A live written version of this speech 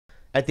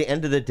at the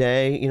end of the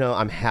day, you know,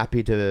 I'm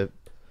happy to,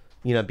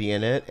 you know, be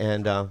in it.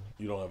 And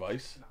you don't have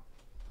ice?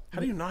 How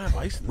do you not have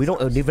ice in this we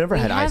don't. house? We've never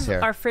had ice here.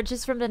 Our fridge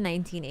is from the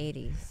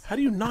 1980s. How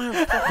do you not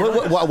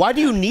have Why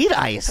do you need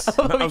ice?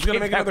 I was going to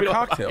make another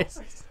cocktail.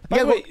 By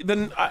the way,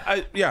 then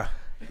yeah.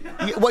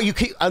 Well, you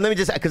keep. Let me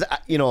just, because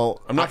you know,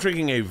 I'm not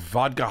drinking a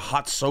vodka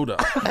hot soda.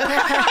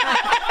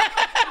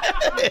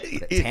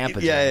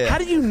 Tampa. Yeah. How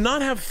do you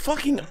not have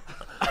fucking...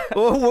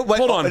 Hold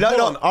Hold on.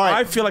 All right.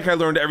 I feel like I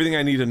learned everything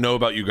I need to know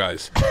about you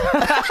guys.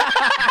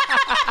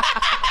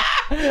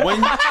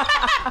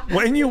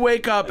 when you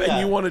wake up and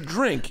you want to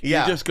drink, you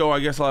just go, I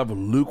guess I'll have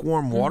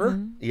lukewarm water?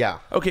 Yeah.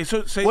 Okay,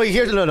 so say... Wait,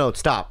 here's no.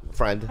 Stop,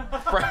 friend.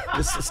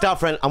 Stop,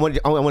 friend. I want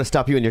to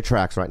stop you in your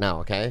tracks right now.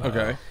 Okay.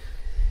 Okay.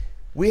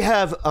 We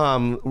have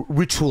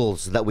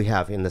rituals that we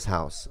have in this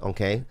house.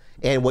 Okay.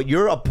 And what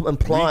you're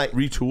implying...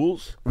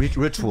 Rituals?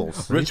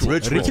 Rituals.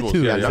 Rituals.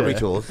 Yeah, Yeah.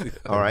 rituals.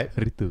 All right.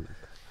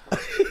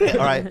 All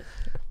right.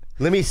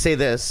 Let me say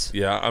this.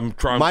 Yeah, I'm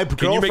trying. My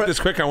Can you make girlfriend- this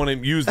quick? I want to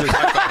use this.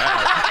 All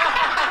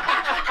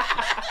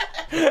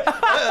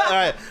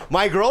right.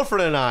 My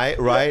girlfriend and I,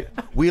 right,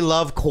 we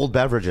love cold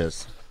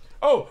beverages.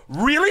 Oh,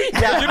 really?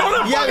 Yeah. You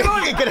don't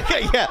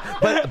have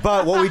yeah.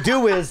 But what we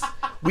do is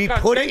we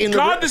put it in the...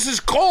 God, this is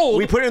cold.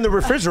 We put it in the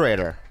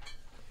refrigerator.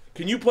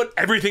 Can you put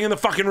everything in the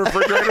fucking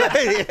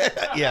refrigerator?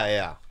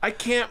 Yeah. I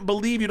can't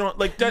believe you don't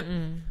like that.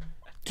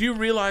 Do you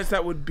realize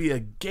that would be a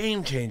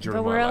game changer? But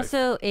in we're my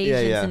also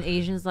Asians, yeah. and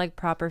Asians like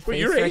proper face. Wait,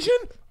 you're Asian?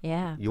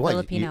 Yeah, You what?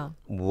 Filipino.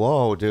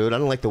 Whoa, dude! I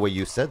don't like the way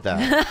you said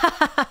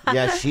that.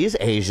 Yeah, she's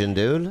Asian,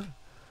 dude.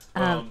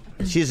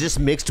 She's just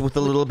mixed with a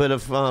little bit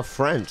of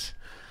French.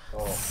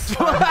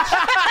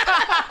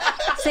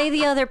 Say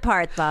the other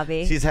part,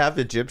 Bobby. She's half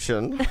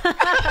Egyptian. Is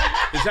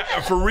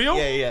that for real?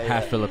 Yeah.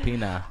 Half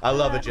Filipina. I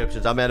love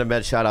Egyptians. I'm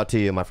Ahmed. Shout out to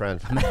you, my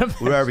friend.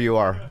 Wherever you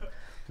are.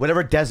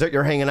 Whatever desert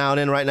you're hanging out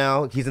in right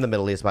now, he's in the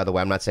Middle East, by the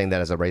way. I'm not saying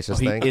that as a racist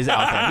thing. He is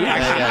out there. He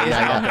actually is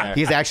out there.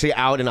 He's actually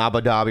out in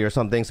Abu Dhabi or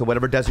something. So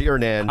whatever desert you're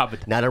in,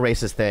 not a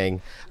racist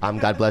thing.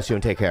 God bless you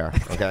and take care.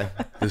 Okay.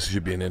 This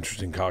should be an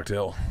interesting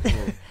cocktail.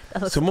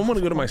 Someone want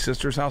to go to my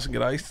sister's house and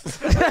get ice?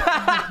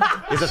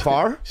 Is it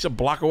far? She's a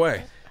block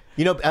away.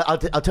 You know, I'll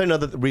tell you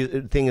another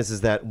thing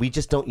is that we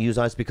just don't use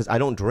ice because I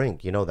don't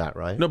drink. You know that,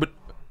 right? No, but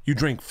you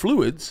drink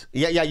fluids.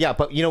 Yeah.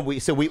 But you know,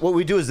 what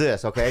we do is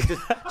this. Okay,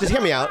 just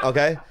hear me out.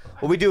 Okay.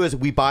 What we do is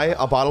we buy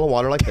a bottle of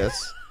water like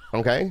this.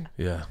 Okay.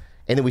 Yeah.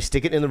 And then we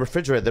stick it in the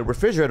refrigerator. The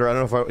refrigerator, I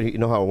don't know if you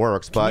know how it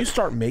works, but Can you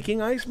start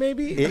making ice,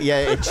 maybe?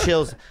 it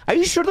chills. Are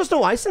you sure there's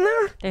no ice in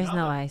there? There's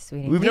no ice,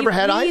 sweetie. We've never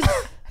had ice?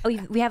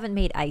 We haven't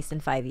made ice in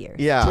 5 years.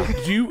 Yeah.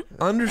 Do you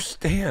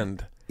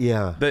understand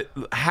Yeah. that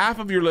half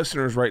of your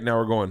listeners right now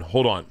are going,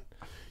 hold on,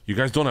 you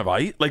guys don't have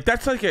ice? Like,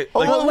 that's like a...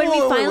 Like, Well, when we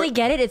finally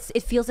get it,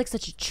 it feels like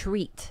such a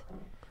treat.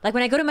 Like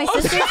when I go to my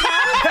sister's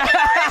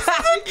house,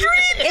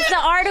 it's the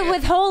art of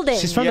withholding.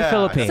 She's from the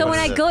Philippines. So when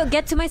I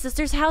get to my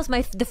sister's house,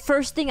 the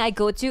first thing I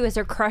go to is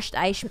her crushed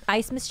ice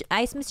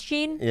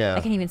machine. Yeah.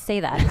 I can't even say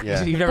that.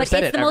 Yeah. You've never But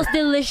said it's it the ever. most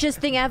delicious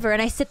thing ever,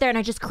 and I sit there and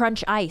I just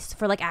crunch ice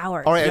for like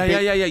hours. All right.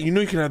 yeah. You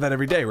know you can have that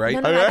every day,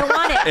 right? No, I don't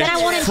want it. Then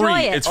I won't It's enjoy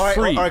free. it. It's All right,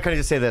 free. all right, can I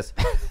just say this?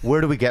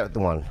 Where do we get the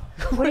one?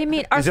 What do you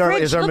mean? Our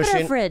fridge. Look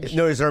at our fridge.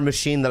 No, is there a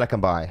machine that I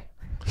can buy?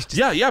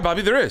 Yeah,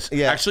 Bobby, there is.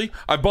 Yeah. Actually,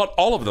 I bought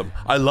all of them.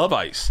 I love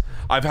ice.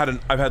 I've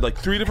had like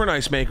 3 different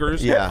ice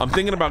makers. Yeah. I'm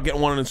thinking about getting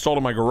one installed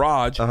in my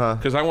garage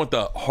because I want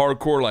the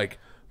hardcore, like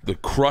the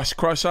crush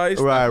ice.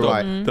 Right, the,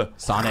 right. The,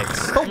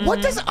 Sonics. But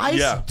what does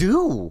ice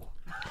do?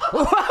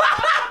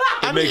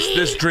 it makes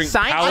this drink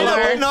Science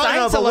palatable. alert.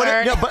 Science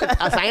alert.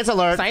 Science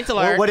alert. Science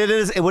alert. What it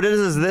is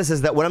this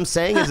is that what I'm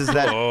saying is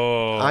that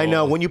I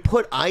know when you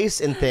put ice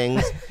in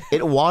things,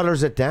 it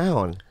waters it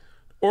down.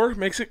 Or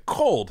makes it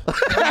cold.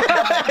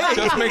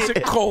 Just makes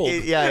it cold.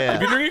 Yeah.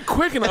 If you drink it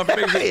quick enough, it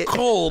makes it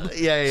cold.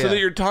 Yeah. So that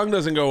your tongue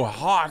doesn't go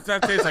hot.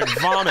 That tastes like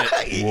vomit.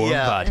 Warm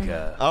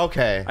vodka.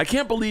 Okay. I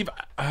can't believe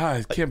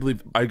I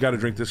got to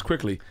drink this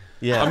quickly.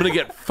 Yeah. I'm gonna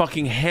get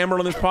fucking hammered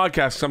on this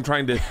podcast because I'm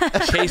trying to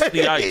chase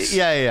the ice.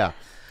 Yeah.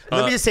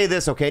 Let me just say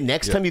this, okay?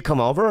 Next time you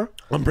come over,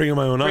 I'm bringing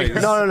my own ice.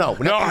 No. No,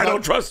 I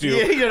don't trust you.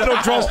 Yeah, I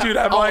don't trust you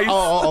to have ice.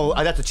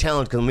 That's a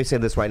challenge. Because let me say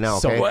this right now,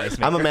 So okay?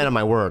 what? I'm a man of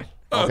my word.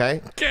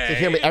 Okay? Okay. So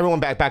hear me, everyone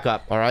back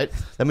up, all right?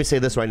 Let me say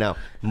this right now.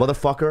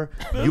 Motherfucker,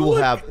 you will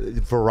have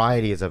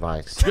varieties of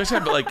ice. Do you guys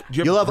have like? Do you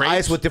have You'll have grapes?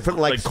 ice with different,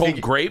 like, cold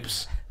fig-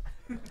 grapes.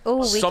 Oh,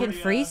 we Some- can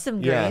freeze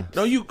some Yeah. grapes.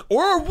 No,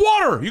 or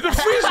water. You can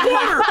freeze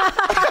water.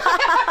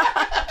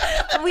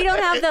 We don't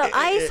have the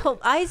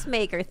ice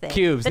maker thing.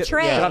 Cubes. The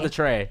tray. Get on the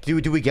tray. Do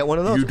we get one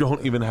of those? You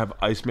don't even have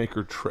ice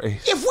maker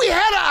trays. If we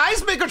had an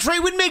ice maker tray,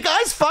 we'd make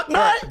ice, fuck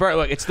not. Bro,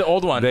 look, it's the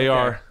old one. They right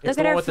are. there. It's Look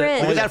the at one our with the-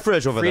 fridge. Look at that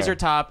fridge over Freezer there.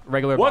 top,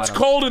 regular What's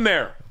bottom. cold in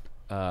there?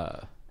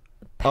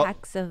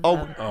 Packs of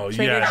Oh,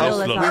 Trader yeah, Joe's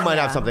this looks- We lasagna. might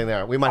have something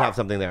there. We might have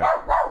something there.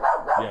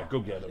 Yeah, go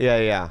get them.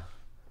 Yeah.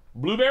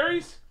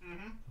 Blueberries?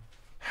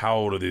 How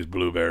old are these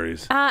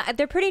blueberries?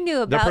 They're pretty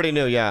new. They're About pretty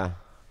new, yeah.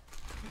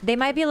 They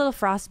might be a little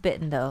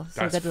frostbitten though,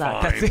 so That's good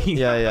luck. fine.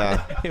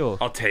 Yeah. Ew.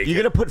 I'll take You're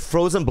it. gonna put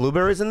frozen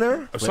blueberries in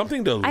there?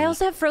 Something to. I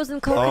also have frozen Oh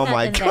coconut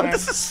my in god, there.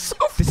 this is so.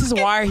 This is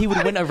why he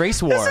would win a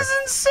race war. This is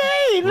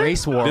insane.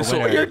 Race war This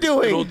winner. what you're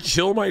doing. It'll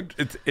chill my.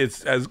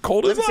 It's as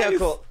cold Let as me see how ice.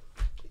 cool.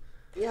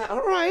 Yeah,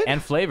 all right.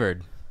 And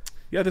flavored.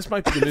 Yeah, this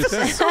might be the new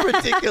thing. So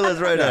ridiculous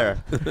right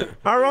there.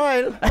 All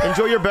right.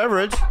 Enjoy your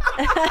beverage.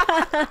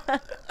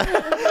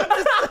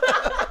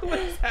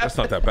 That's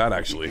not that bad,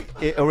 actually.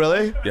 Oh,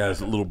 really? Yeah,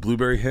 there's a little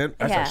blueberry hint.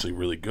 That's Yeah. actually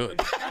really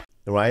good.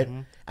 Right?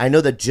 I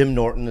know that Jim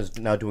Norton is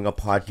now doing a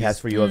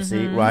podcast for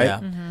UFC, right?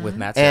 Yeah. With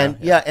Matt. And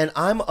Sarah. and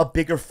I'm a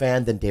bigger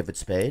fan than David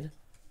Spade.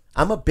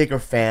 I'm a bigger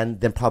fan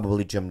than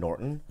probably Jim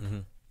Norton.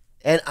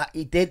 And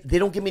they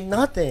don't give me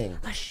nothing.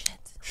 Oh shit.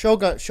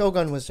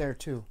 Shogun was there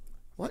too.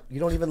 What? You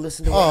don't even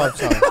listen to me? Oh, I'm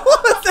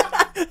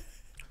sorry.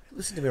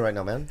 Listen to me right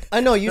now, man.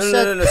 I know you No,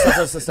 said.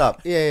 no,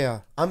 stop.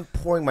 Yeah. I'm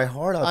pouring my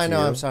heart out I to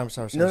know. you. I'm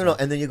sorry. No.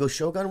 And then you go,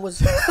 Shogun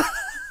was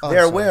Oh,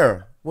 there. sorry.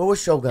 Where? Where was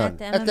Shogun?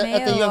 At the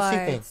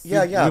UFC thing.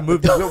 Yeah.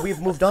 We've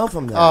moved on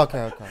from that. Oh,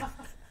 okay.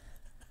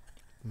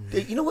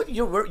 You know what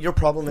your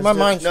problem is? My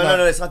mind's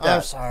no, it's not that.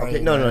 I'm sorry, Okay,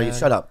 no, you man.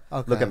 shut up.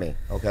 Okay. Look at me,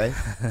 okay?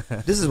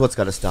 This is what's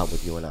got to stop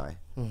with you and I.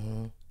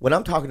 When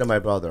I'm talking to my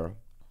brother,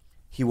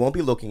 he won't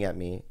be looking at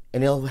me,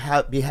 and he'll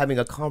be having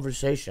a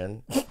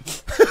conversation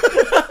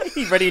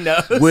He already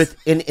knows. with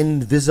an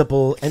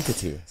invisible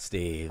entity.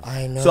 Steve.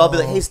 I know. So I'll be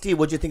like, "Hey, Steve,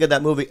 what'd you think of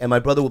that movie?" And my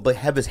brother will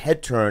have his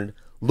head turned,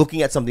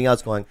 looking at something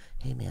else, going,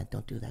 "Hey, man,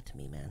 don't do that to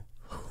me, man.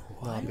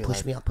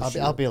 Push me up, push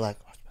you." I'll be like,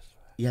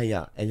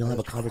 Yeah, and you'll have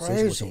a conversation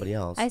with crazy. somebody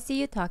else. I see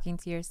you talking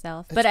to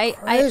yourself, but I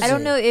crazy.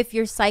 don't know if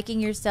you're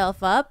psyching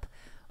yourself up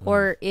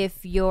or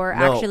if you're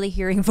No. actually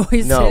hearing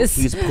voices. No,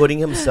 he's putting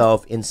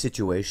himself in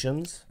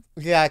situations.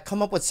 yeah, I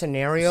come up with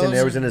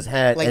scenarios In his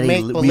head, like and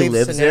make he believe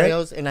relives it.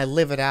 scenarios, and I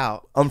live it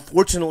out.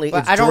 Unfortunately, But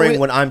it's I don't during re-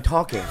 when I'm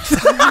talking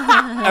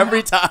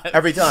Every time.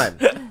 every time.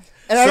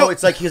 And I So don't-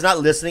 it's like he's not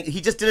listening.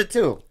 He just did it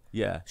too.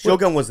 Yeah.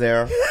 Shogun was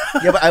there.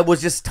 Yeah, but I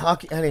was just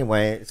talking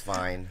anyway. It's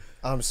fine.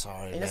 I'm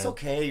sorry. And it's man.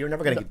 okay. You're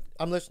never gonna get.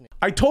 I'm listening.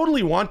 I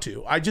totally want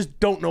to. I just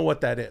don't know what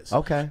that is.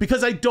 Okay.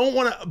 Because I don't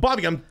want to,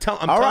 Bobby. I'm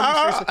telling. All you right,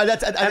 seriously.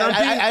 that's- And I'm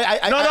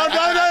being- no.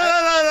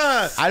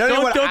 I don't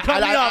know what- Don't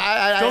cut me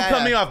off. Don't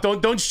cut I- me off.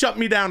 Don't shut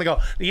me down and go.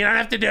 You don't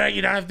have to do it.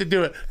 You don't have to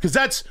do it. Because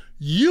that's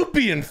you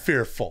being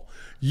fearful.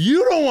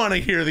 You don't want to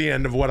hear the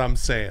end of what I'm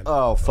saying.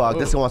 Oh fuck!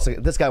 This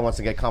guy wants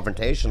to get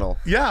confrontational.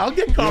 Yeah, I'll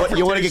get confrontational.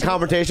 You want to get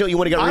confrontational? You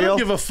want to get real? I don't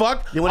give a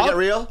fuck. You wanna I'll- get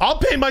real? I'll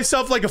paint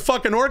myself like a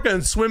fucking orca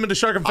and swim into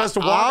shark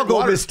infested water. I'll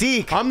go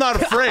Mystique. I'm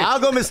not afraid. I'll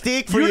go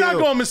Mystique for You're you. not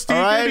going Mystique. All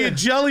You're right? gonna be a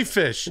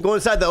jellyfish. Go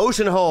inside the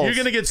ocean holes. You're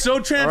gonna get so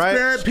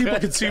transparent, people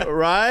can see.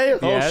 right.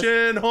 Yes.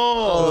 Ocean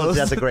holes. Oh,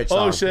 that's a great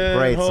song. Ocean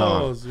Great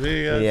holes. song.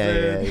 We got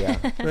Yeah.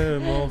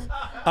 animals.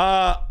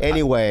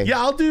 Anyway. Yeah,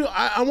 I'll do.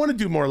 I want to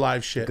do more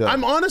live shit. Good.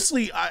 I'm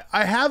honestly,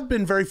 I have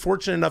been very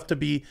fortunate enough to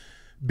be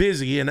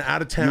busy and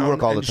out of town.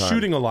 work all and the time.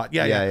 shooting a lot.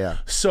 Yeah.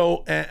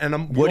 So, and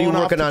I'm. What are you going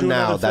off working to on do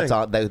now? another That's thing.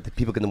 all that the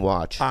people can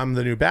watch. I'm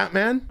the new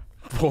Batman.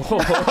 You're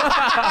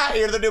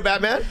the new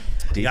Batman?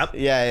 Yep.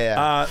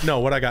 Yeah. No,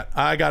 what I got?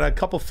 I got a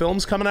couple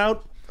films coming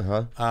out.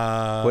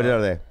 What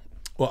are they?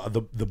 Well,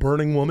 the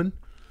Burning Woman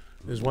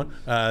is one.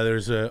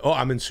 There's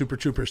I'm in Super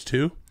Troopers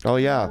 2. Oh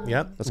yeah.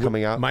 Yep. That's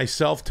coming out.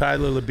 Myself,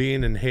 Tyler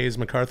Labine, and Hayes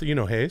MacArthur. You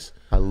know Hayes.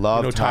 I love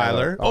You know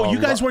Tyler. Oh, you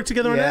guys work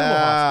together in Animal Yeah,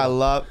 I Hospital.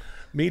 love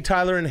Me,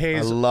 Tyler, and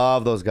Hayes. I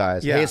love those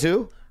guys. Yeah. Hayes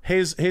who?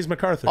 Hayes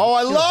MacArthur. Oh,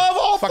 I love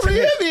all Fucking three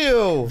Hayes. of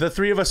you. The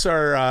three of us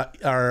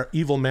are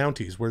evil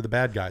Mounties. We're the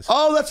bad guys.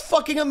 Oh, that's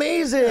fucking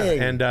amazing.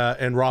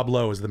 And Rob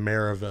Lowe is the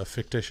mayor of a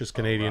fictitious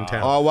Canadian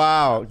town. Oh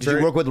wow. Did you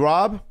Very- work with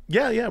Rob?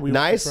 Yeah. We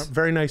Nice?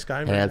 very nice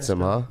guy. very Handsome,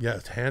 nice guy. huh? Yeah,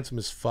 it's handsome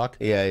as fuck.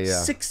 Yeah.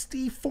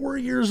 64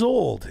 years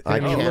old. I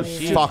And he can't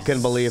looks-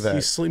 fucking believe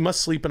it. He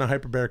must sleep in a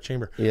hyperbaric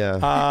chamber. Yeah.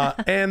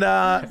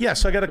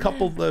 So I got a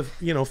couple of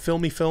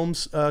filmy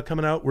films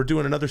coming out. We're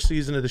doing another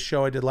season of the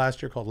show I did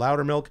last year called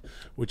Louder Milk,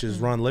 which is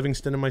Ron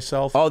Livingston and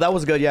myself. Oh, that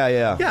was good. Yeah.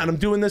 Yeah, and I'm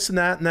doing this and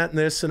that and that and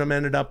this, and I'm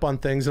ended up on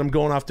things, and I'm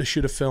going off to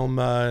shoot a film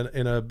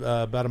in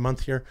about a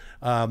month here.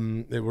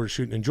 We're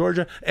shooting in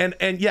Georgia, and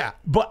yeah,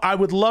 but I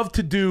would love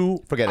to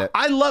do. Forget it.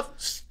 I love.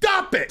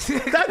 Stop it.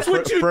 That's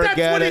what you. That's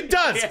Forget what he it.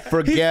 does.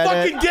 Forget he it.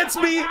 fucking gets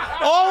me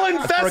all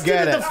invested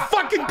Forget in it. the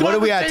fucking. What are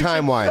we at conversation.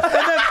 time-wise? And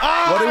then,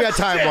 What are we at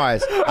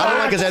time-wise? I don't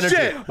like his energy.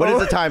 Shit. What is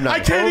the time now? I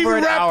can't Over even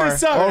an wrap hour.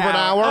 this up. Over an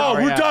hour? Oh,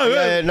 we're Yeah. done.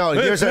 Yeah, no,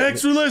 Hey, here's a-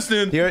 thanks for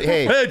listening.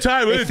 Hey,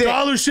 Tyler, hey,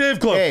 Dollar Shave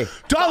Club. Hey.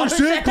 Dollar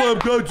Shave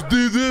Club, coach.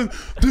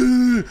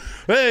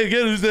 Hey,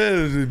 get us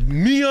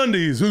me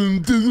undies.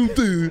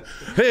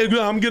 Hey,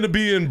 I'm gonna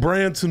be in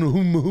Branson.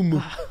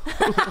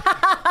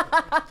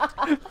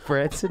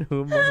 Branson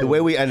The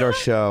way we end our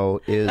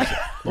show is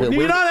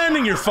You're not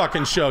ending your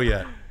fucking show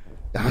yet.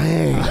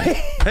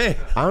 Hey,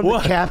 I'm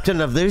what? the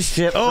captain of this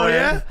ship. Oh, friend.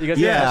 yeah? You guys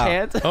Yeah. got a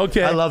chance?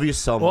 Okay. I love you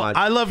so Well, much.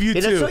 I love you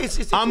And too.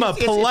 it's- I'm a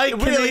polite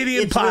really-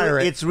 Canadian it's really-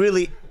 pirate. It's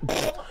really.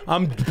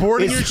 I'm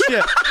boarding your It's-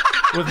 ship.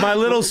 with my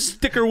little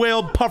sticker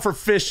whale puffer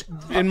fish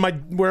in my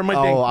where my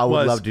ding was. I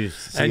would love to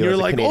see And you you're as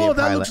a like, Canadian oh,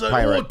 that pilot- looks like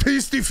pirate.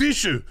 tasty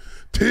fish.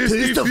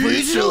 Tasty Tasty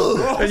fish. fish.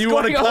 And you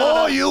want to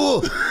Oh,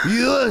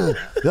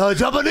 you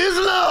Japanese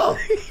now?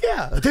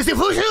 yeah, Tasty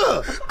fish.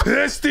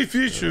 tasty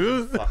fish.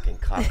 Fucking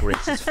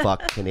cockroach as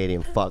fuck,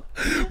 Canadian fuck.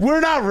 We're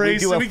not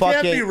racist. We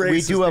can't be racist.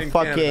 We do a in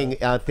fucking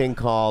Canada. thing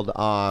called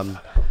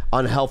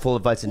unhelpful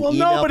advice and Well,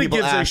 email. nobody People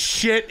gives a ask-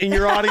 shit in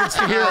your audience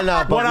to hear I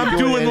know, but what we I'm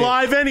do it doing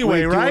live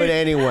anyway, we right? do it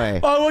anyway.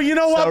 Oh, well, you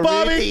know So what, read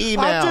Bobby? the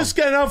email. I'm just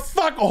gonna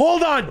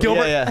hold on,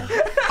 Gilbert. Yeah,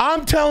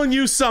 I'm telling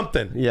you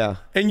something. Yeah.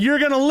 And you're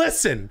gonna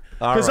listen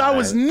All because I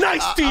was right.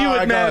 nice to you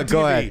at Mad TV.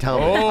 Go ahead, tell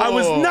me. I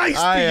was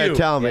nice to you.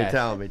 Tell me, Yes.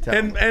 tell me.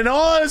 And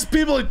all those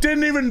people that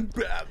didn't even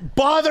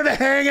bother to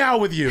hang out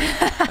with you,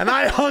 and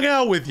I hung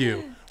out with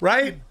you,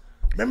 right?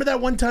 Remember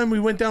that one time we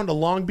went down to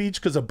Long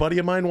Beach because a buddy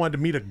of mine wanted to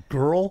meet a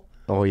girl?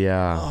 Oh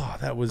yeah. Oh,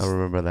 that was. I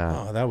remember that.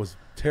 Oh, that was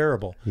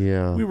terrible.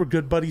 Yeah. We were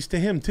good buddies to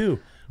him too.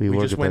 We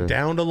were just good went buddies.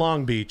 down to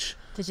Long Beach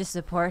Did you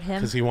support him?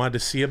 because he wanted to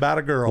see about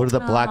a girl. What is the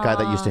black guy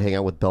that used to hang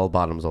out with bell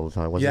bottoms all the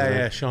time? What's his Yeah, name?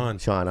 yeah, Sean.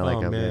 Sean, I like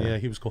oh, him. Man, yeah. yeah,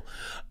 he was cool.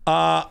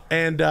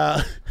 And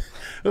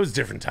it was a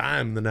different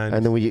time in the 90s.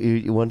 And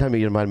then one time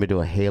you invited me to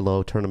a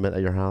Halo tournament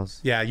at your house.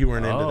 Yeah, you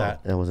weren't into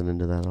that. I wasn't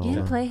into that at all. You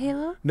didn't play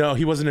Halo? No,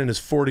 he wasn't in his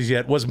 40s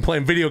yet. Wasn't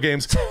playing video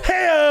games.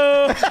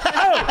 Hey-o!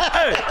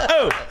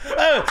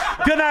 Oh.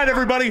 Good night,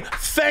 everybody.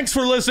 Thanks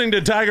for listening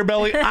to Tiger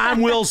Belly.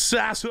 I'm Will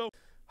Sasso.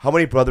 How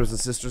many brothers and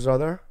sisters are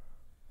there?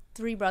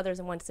 3 brothers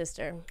and 1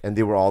 sister. And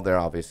they were all there,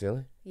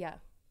 obviously. Yeah.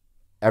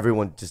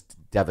 Everyone just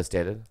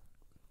devastated.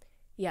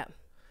 Yeah.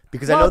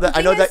 Because Well, I know the that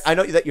thing is- I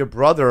know that your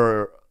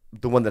brother,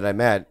 the one that I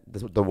met,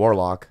 the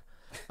warlock.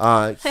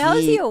 How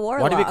is he a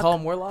warlock? Why do we call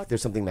him Warlock?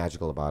 There's something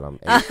magical about him.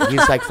 And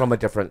he's like from a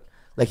different.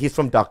 Like he's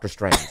from Doctor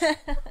Strange.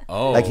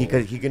 Oh. Like he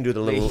can do the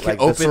little He can like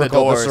open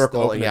the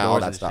circle, open and the all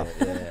doors that and stuff.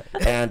 shit.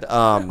 Yeah.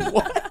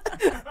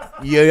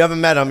 And you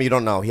haven't met him, you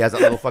don't know. He has a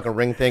little fucking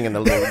ring thing and the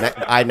little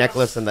eye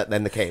necklace and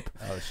the cape.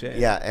 Oh shit.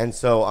 Yeah, and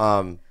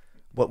so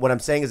what I'm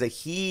saying is that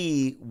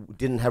he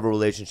didn't have a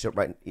relationship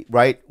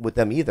right with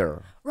them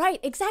either. Right,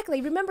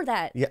 exactly. Remember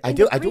that. Yeah, In I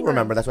the do green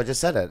remember. room. That's why I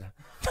just said it.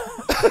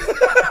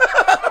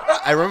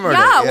 I remember.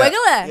 Yeah, it. wiggle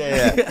it.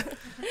 Yeah.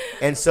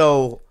 And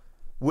so,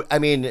 I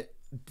mean,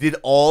 did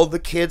all the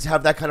kids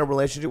have that kind of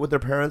relationship with their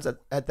parents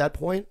at that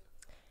point?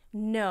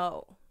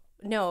 No.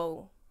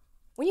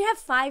 When you have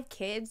 5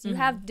 kids, you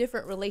have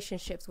different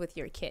relationships with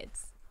your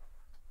kids.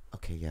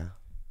 Okay, yeah.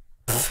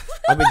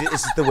 I mean,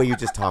 this is the way you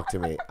just talk to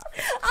me.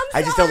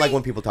 I just don't like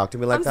when people talk to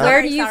me like I'm that.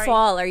 Where do you Sorry.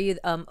 fall? Are you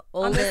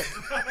older?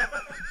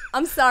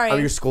 I'm sorry. Oh,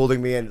 you're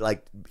scolding me and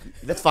like,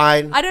 that's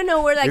fine. I don't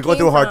know where that You're going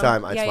came through a hard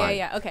from. time. It's yeah, fine.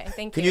 yeah. Okay,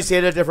 thank Can you. you say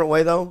it a different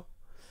way though?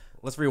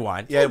 Let's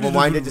rewind. Yeah,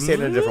 rewind it to say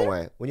it in a different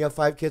way. When you have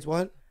 5 kids,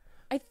 what?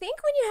 I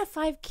think when you have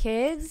 5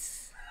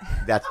 kids,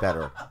 That's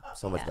better.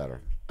 So much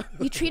better.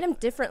 you treat them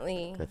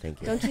differently. Okay,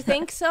 thank you. Don't you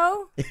think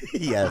so?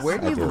 Yes, Where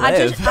do I you do.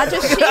 live? I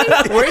just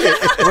shaved.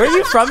 Where are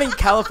you from in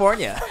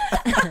California?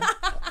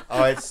 All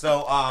right,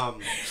 so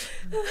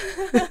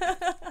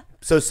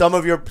so some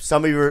of your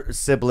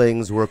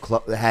siblings were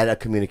had a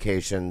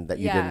communication that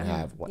you Yeah. didn't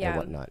have and Yeah.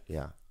 whatnot.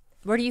 Yeah.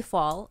 Where do you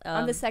fall?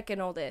 I'm the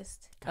second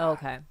oldest. Oh,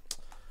 okay.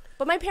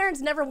 But my parents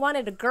never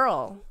wanted a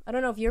girl. I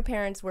don't know if your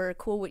parents were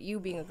cool with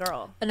you being a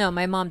girl. No,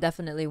 my mom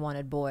definitely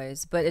wanted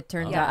boys, but it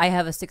turns Yeah. out I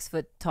have a 6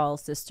 foot tall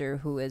sister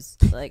who is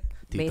like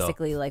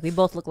basically like we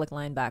both look like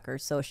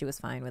linebackers, so she was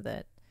fine with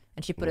it.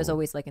 And she put us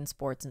always like in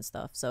sports and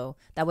stuff, so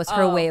that was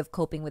her way of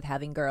coping with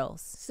having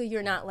girls. So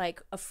you're not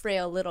like a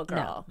frail little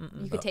girl.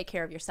 You could take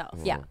care of yourself.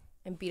 Yeah.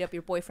 And beat up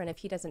your boyfriend if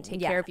he doesn't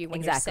take Yeah, care of you when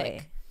exactly. you're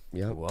sick.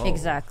 Yeah.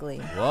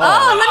 Exactly.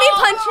 Oh, let me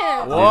punch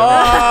him.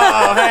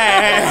 Oh,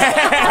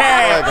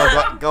 hey. Go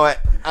ahead. Go ahead.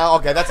 Oh,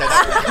 okay, that's it.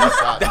 That's one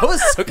shot. That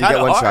was so You kind get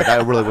of one hard. shot.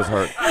 That really was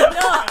hurt.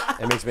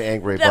 It makes me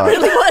angry, but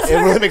really was it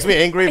really makes me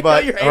angry.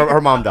 But you're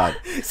her mom died.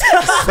 So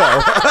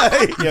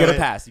You get a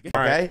pass. You get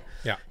okay.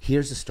 Yeah.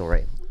 Here's the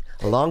story.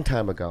 A long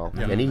time ago,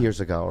 many years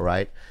ago,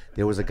 right?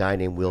 There was a guy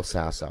named Will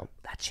Sasso.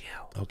 That's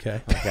you.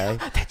 Okay. Okay.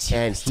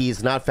 And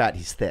he's not fat.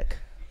 He's thick.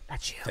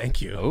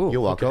 Thank you.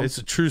 You're welcome. It's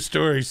a true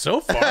story so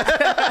far.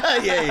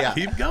 yeah.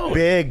 Keep going.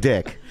 Big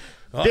dick.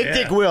 Big yeah.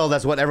 Dick Will.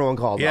 That's what everyone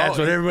called him. Yeah, that's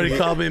what everybody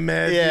called me,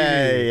 man.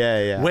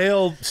 Yeah.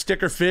 Whale,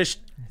 sticker fish,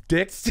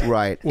 dick.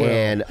 Right. Well.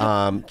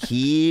 And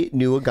he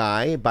knew a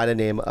guy by the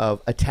name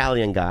of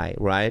Italian guy,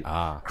 right?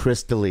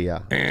 Chris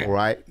D'Elia,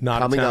 right?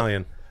 Not Coming up-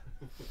 Italian.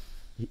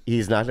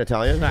 He's not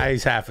Italian? Nah,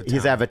 he's half Italian.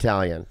 He's half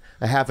Italian.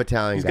 A half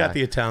Italian He's guy. got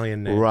the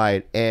Italian name.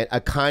 Right. And a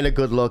kind of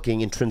good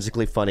looking,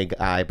 intrinsically funny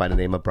guy by the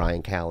name of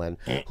Brian Callen,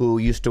 who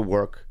used to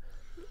work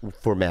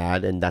for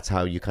Mad, and that's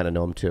how you kind of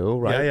know him too,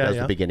 right? Yeah. That's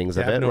the beginnings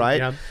of Yeah, it, right?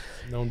 Yeah,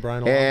 known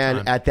Brian a long And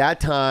time. at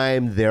that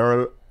time,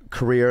 their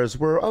careers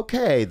were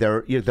okay.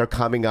 They're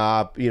coming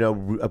up.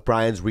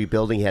 Brian's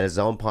rebuilding. He had his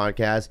own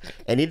podcast,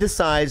 and he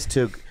decides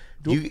to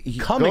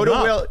Coming go to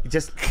up? Will.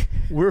 Just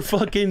We're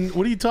fucking.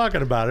 What are you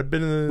talking about? I've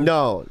been in the.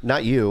 no,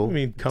 not you. I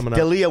mean, coming up.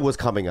 D'Elia was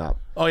coming up.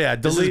 Oh yeah,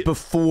 This is delete.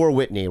 before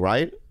Whitney,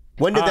 right?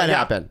 When did that yeah.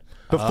 happen?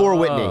 Before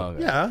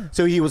Whitney. Yeah.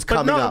 So he was But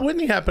coming no, up.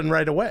 Whitney happened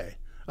right away.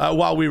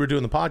 while we were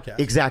doing the podcast.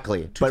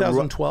 Exactly.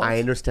 2012. But I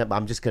understand.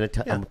 I'm just going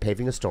to I'm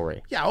paving a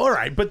story. Yeah, all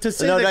right. But to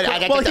say No, that, no,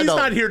 I- well, I- he's no.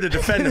 not here to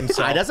defend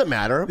himself. It doesn't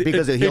matter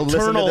because he'll listen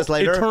to Eternal- this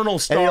later. eternal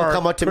and star, he'll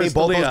come up to me. Chris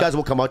Both those D'Elia. guys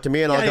will come up to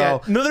me and I'll Yeah,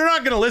 go, yeah. No, they're not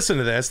going to listen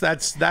to this.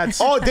 That's.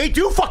 oh, they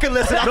do fucking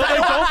listen. No, they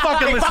don't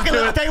fucking listen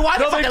to it. Tell you why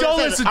No, they fucking don't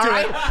listen to all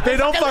it. right? They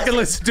don't fucking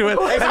listen to it.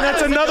 And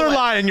that's another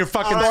lie in your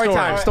fucking Story story.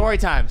 time. Story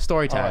time.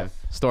 Story time.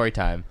 Story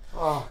time.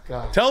 Oh,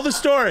 God. Tell the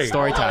story.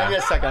 Story I time.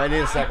 need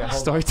a second. Hold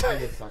Story on.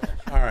 time.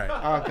 All right.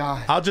 Oh,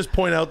 God. I'll just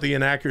point out the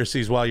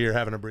inaccuracies while you're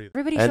having a breathe.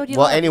 Everybody And, showed you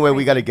well, love. anyway,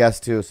 we got a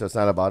guest too, so it's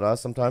not about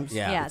us sometimes.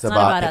 Yeah, it's it's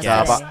not about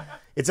us today.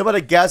 It's about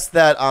a guest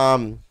that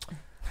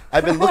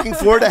I've been looking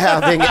forward to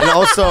having and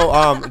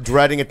also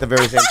dreading at the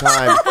very same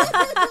time.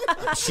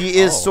 She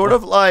is sort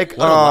of like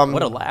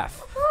What a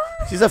laugh.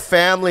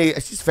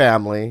 she's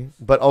family,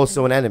 but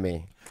also an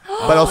enemy,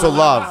 but also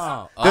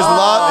love. There's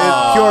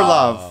love, pure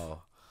love.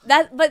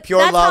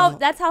 Pure love.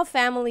 That's how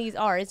families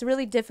are. It's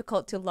really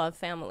difficult to love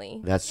family.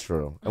 That's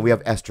true. And we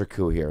have Esther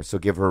Koo here, so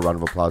give her a round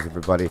of applause,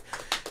 everybody.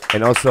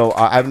 And also,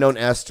 I've known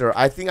Esther.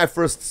 I think I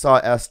first saw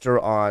Esther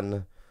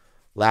on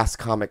Last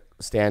Comic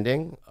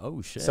Standing.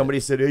 Oh shit. Somebody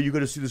said, "Hey, you got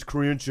to see this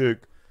Korean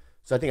chick."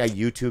 So I think I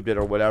YouTubed it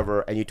or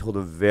whatever, and you told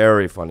a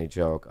very funny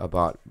joke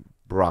about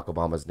Barack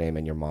Obama's name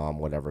and your mom,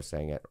 whatever,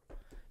 saying it.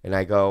 And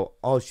I go,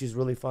 "Oh, she's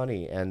really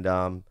funny." And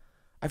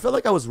I felt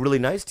like I was really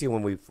nice to you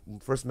when we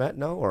first met.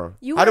 No, or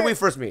how did we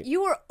first meet?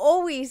 You were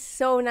always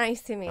so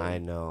nice to me. I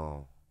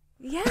know.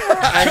 Yeah.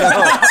 I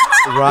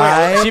know.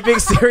 Right? She being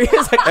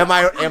serious? Am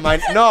I?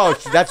 No,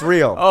 that's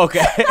real.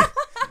 Okay.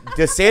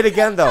 Just say it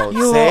again, though.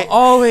 You say were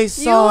always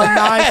so were-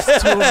 nice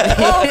to me.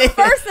 Well,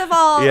 first of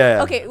all,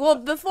 Yeah. okay. Well,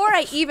 before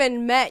I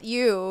even met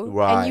you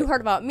Right. and you heard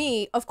about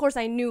me, of course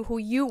I knew who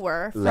you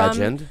were from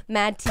Legend.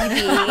 Mad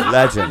TV.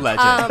 Legend.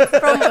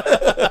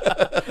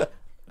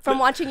 From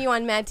watching you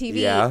on Mad TV.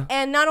 Yeah.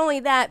 And not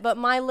only that, but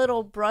my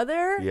little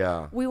brother,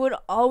 Yeah. we would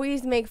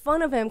always make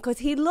fun of him because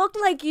he looked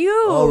like you.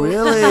 Oh,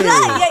 really?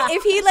 Yeah,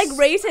 if he like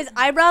raised his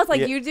eyebrows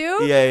like Yeah. you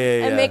do Yeah,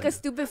 and yeah. make a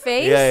stupid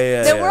face,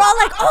 Yeah, then yeah. we're all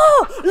like,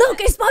 oh, look,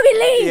 it's Bobby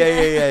Lee.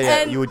 Yeah.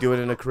 And, You would do it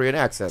in a Korean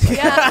accent.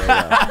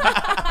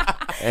 Yeah.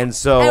 And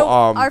so,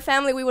 and our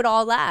family, we would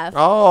all laugh.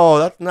 oh,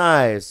 that's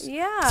nice.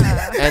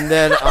 Yeah. And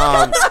then,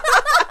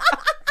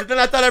 but then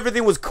I thought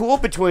everything was cool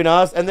between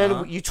us, and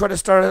then you tried to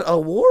start a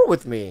war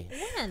with me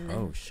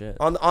Oh shit.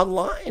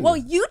 online. Well,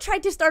 you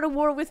tried to start a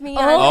war with me.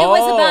 Oh, on it was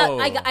Oh.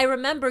 about. I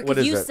remember What because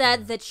is you it?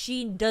 said that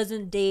she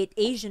doesn't date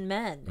Asian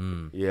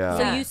men. yeah.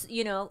 So Yeah.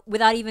 you know,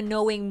 without even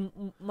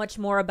knowing much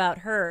more about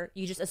her,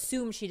 you just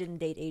assume she didn't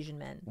date Asian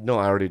men. No,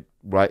 I already.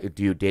 Right?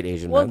 Do you date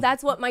Asian Well, men?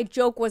 that's what my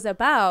joke was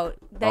about.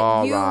 That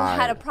All you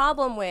had a right.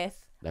 problem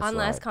with That's on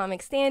Last right.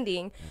 Comic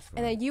Standing,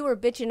 and that you were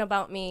bitching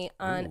about me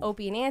on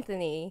Opie and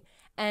Anthony.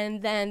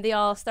 And then they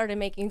all started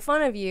making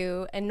fun of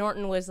you, and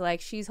Norton was like,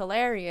 "She's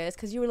hilarious,"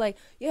 because you were like,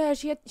 "Yeah,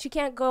 she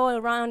can't go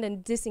around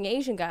and dissing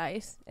Asian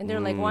guys," and they're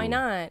like, "Why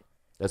not?"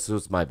 This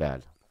was my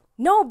bad.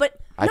 No, but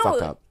I no,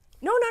 fucked up.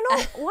 No,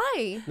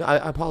 why? No,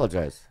 I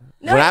apologize.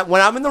 No. When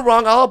I'm in the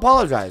wrong, I'll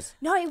apologize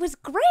No, it was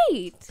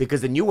great.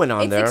 because then you went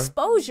on It's there.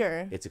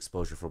 exposure. It's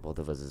exposure for both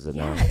of us, is it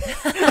not?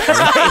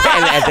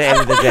 And at the end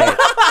of the day,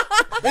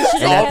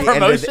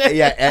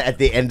 at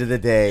the end of the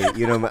day,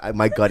 you know,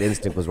 my gut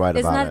instinct was right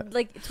Isn't about that it.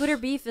 like Twitter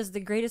beef is the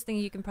greatest thing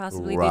you can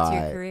possibly do to Right.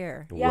 your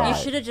career? Yeah. You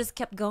Right. should have just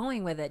kept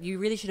going with it. You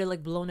really should have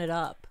like blown it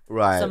up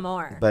Right. some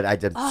more. But I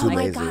did Oh too my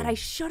lazy. god, I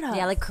should have.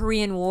 yeah, like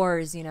Korean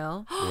Wars, you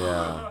know.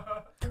 Yeah.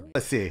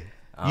 Let's see.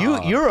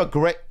 You're a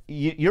great.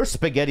 You're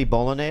spaghetti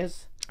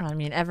bolognese. I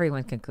mean,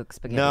 everyone can cook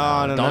spaghetti.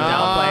 No, no, Don't no.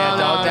 downplay it.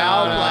 Don't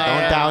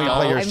downplay it. Don't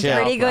downplay your I'm shit.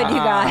 pretty good, you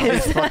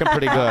guys. It's fucking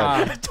pretty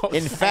good.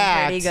 In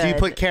fact, pretty Do you good.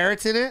 put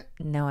carrots in it?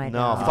 No, I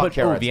no, don't. fuck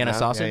carrots. Vienna man.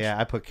 sausage. Yeah,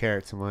 I put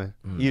carrots in mine.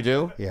 You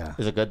do? Yeah.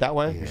 Is it good that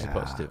way? You're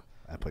supposed to.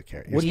 I put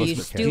carrots. What do you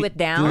stew it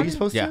down? Are you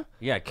supposed Yeah. to?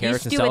 Yeah.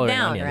 Carrots and stew it celery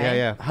down, and onion. right?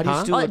 Yeah. How do you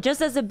stew Oh, it?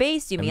 just as a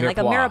base, you mean like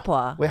a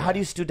mirepoix. mirepoix? Wait, how do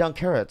you stew down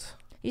carrots?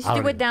 You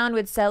stew it down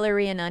with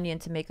celery and onion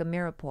to make a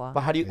mirepoix.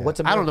 But how do you? What's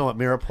a? I don't know what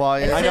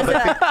mirepoix is. I know,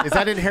 but Is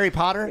that in Harry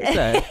Potter?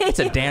 It's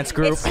a dance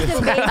group. It's just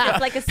a base.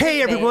 It's like a soup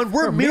Hey everyone, base.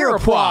 we're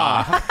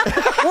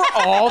mirepoix.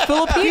 We're all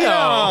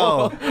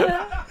Filipino.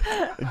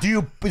 Do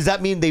you? Does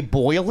that mean they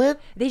boil it?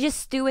 They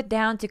just stew it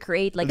down to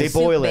create like They a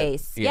soup boil it.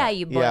 base. Yeah,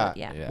 you boil it.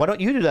 Yeah. Why don't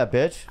you do that,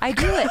 bitch? I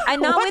do it. I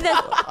know with it.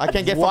 I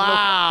can't get.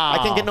 Wow. I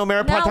can't get no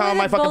Not mirepoix on with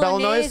my it fucking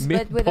bolognese, bolognese.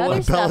 but with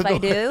other stuff I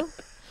do.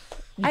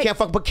 You can't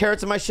fuck put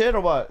carrots in my shit or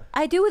what?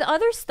 I do with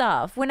other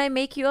stuff when I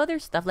make you other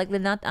stuff like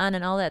linataan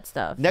and all that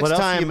stuff. Next What else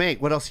do time you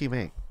make? What else do you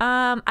make?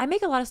 I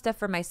make a lot of stuff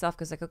for myself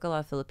because I cook a lot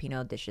of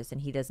Filipino dishes,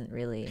 and he doesn't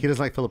really. He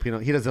doesn't like Filipino.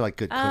 He doesn't like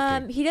good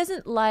cooking. He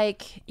doesn't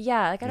like.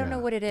 Yeah, like I don't know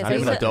what it is. Not I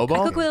even use adobo?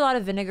 I cook with a lot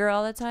of vinegar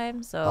all the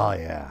time, so Oh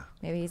yeah.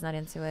 maybe he's not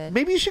into it.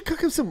 Maybe you should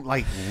cook him some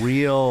like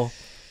real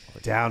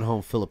down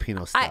home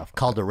Filipino stuff.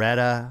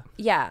 Caldereta,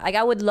 Yeah, like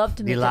I would love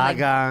to make him, like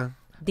nilaga.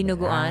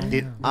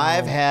 dinuguan.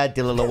 I've had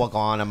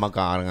dilalawagan and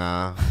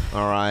magana.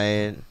 All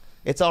right,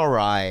 it's all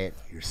right.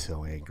 You're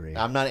so angry.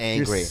 I'm not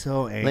angry. You're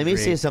so angry. Let me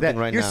say something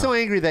right You're now. so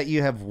angry that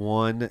you have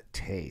one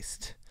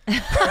taste.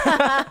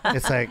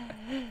 It's like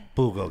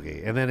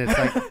bulgogi, and then it's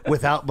like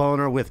without bone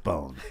or with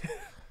bone,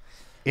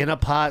 in a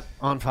pot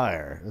on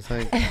fire. It's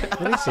like,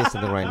 Let me say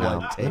something right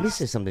now. Let me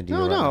say something to you.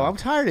 no, right no, now. I'm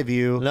tired of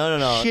you. No.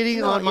 shitting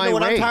No, on you my know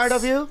what race. I'm tired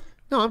of you?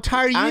 No, I'm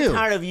tired of you. I'm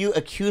tired of you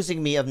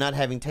accusing me of not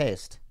having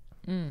taste.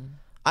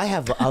 I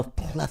have a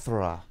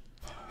plethora.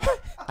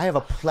 I have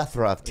a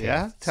plethora of taste.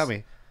 Yeah, tell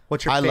me,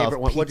 what's your I favorite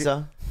love one?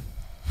 pizza.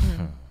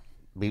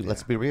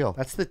 Let's be real.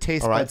 That's the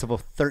taste All right. buds of a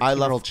I love-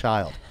 13-year-old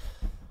child.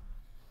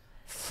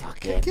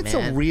 Fuck it, Get man.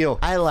 some real.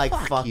 I like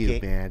Fuck you,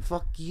 fucking man.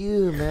 Fuck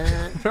you,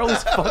 man. Where all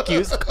these fuck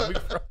yous coming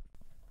from?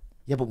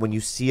 Yeah, but when you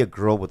see a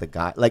girl with a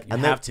guy, like You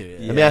have to.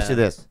 Let me ask you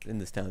this: in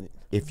this town.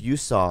 if you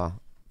saw,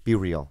 be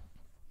real.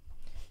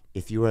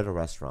 If you were at a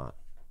restaurant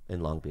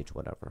in Long Beach,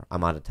 whatever,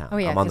 I'm out of town. Oh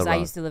yeah, I'm on the because road, I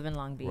used to live in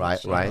Long Beach.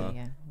 Right, Yeah, right.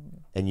 Yeah.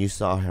 and you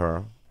saw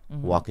her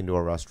walk into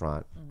a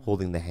restaurant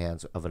holding the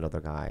hands of another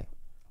guy,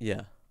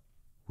 Yeah.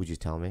 would you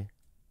tell me?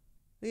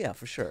 Yeah,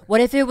 for sure. What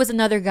if it was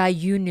another guy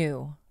you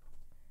knew,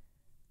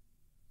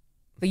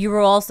 but you were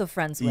also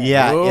friends with?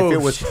 Yeah, if Oh,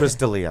 it was Chris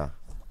D'Elia.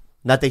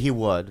 Not that he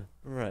would.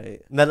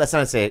 Right. No, let's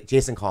not say it.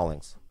 Jason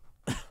Collins.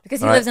 Because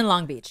he All right. lives in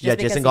Long Beach. just Yeah,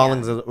 because, Jason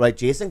Collins, is, right?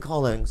 Jason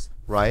Collins,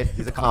 right?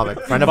 He's a comic,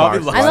 friend of Bobby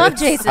ours. loves I right? love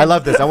Jason. I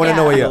love this. I want to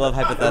know what I you love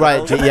hypotheticals.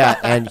 Right, yeah,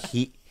 and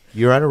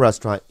you're at a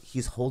restaurant.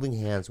 He's holding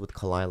hands with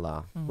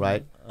Kalila,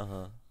 right?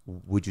 Uh-huh.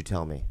 Would you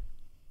tell me?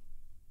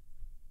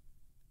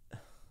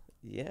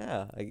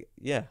 Yeah.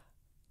 Yeah.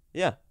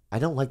 Yeah. I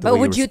don't like the But way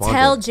would you responded.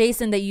 tell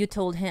Jason that you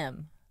told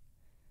him?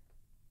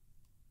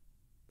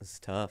 This is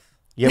tough.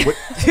 Yeah, what,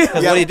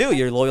 Because what do?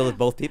 You're loyal to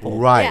both people.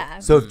 right. Yeah.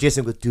 So if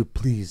Jason goes, dude,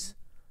 please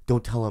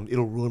don't tell him.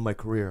 It'll ruin my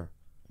career.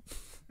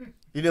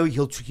 You know,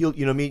 he'll you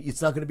know what I mean?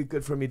 It's not going to be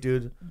good for me,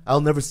 dude. I'll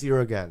never see her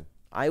again.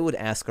 I would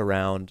ask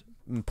around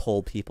and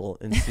poll people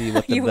and see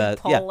what the You would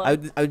best. poll Yeah,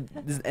 them. I would.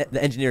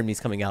 The engineer in me's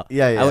coming out.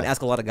 Yeah, yeah. I would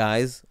ask a lot of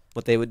guys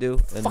what they would do.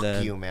 And Fuck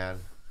then, you, man.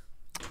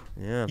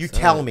 Yeah. I'm You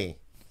sorry. tell me.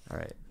 All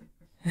right.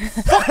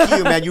 Fuck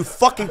you, man. You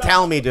fucking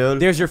tell me, dude.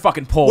 There's your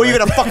fucking poll. What are you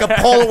gonna fucking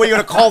poll? What are you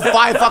gonna call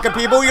 5 fucking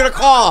people? Who are you gonna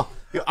call?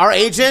 Our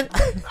agent?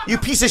 You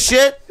piece of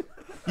shit.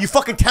 You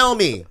fucking tell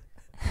me.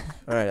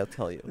 All right. I'll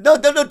tell you. No,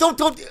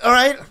 don't. All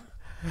right.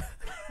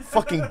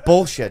 Fucking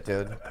bullshit,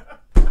 dude.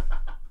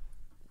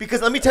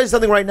 Because let me tell you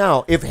something right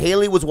now. If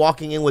Haley was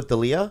walking in with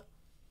D'Elia,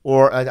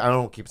 or I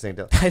don't keep saying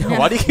D'Elia. I know.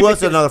 Why do you keep Who else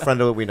is another friend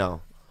that we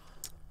know?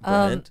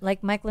 Brent.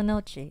 Like Mike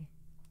Lenoci.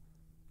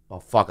 Oh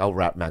fuck! I'll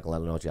rap Mac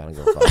Lenoci. I don't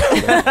give a fuck.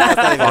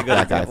 Fuck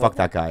that guy. Fuck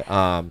that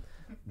guy.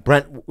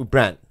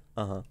 Brent.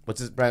 Uh-huh. What's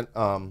his Brent?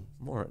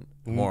 Morin.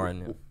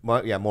 Morin.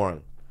 Yeah,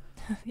 Morin.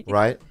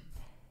 Right?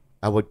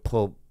 I would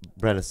pull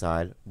Brent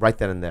aside right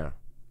then and there,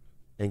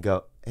 and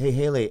go, "Hey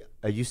Haley,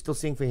 are you still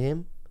seeing for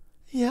him?"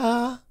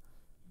 Yeah.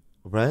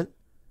 Brent,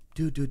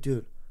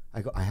 dude.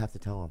 I go. I have to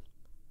tell him.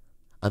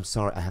 I'm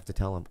sorry. I have to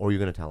tell him, or you're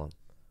gonna tell him.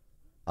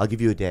 I'll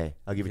give you a day.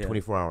 I'll give you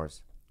 24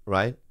 hours.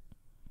 Right?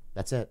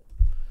 That's it.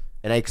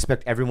 And I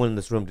expect everyone in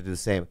this room to do the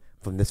same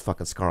from this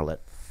fucking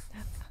Scarlet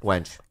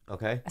wench.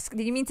 Okay?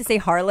 Did you mean to say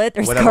harlot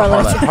or Whatever.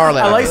 scarlet?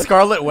 Harlot. I like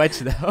Scarlet Witch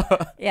though.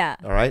 Yeah.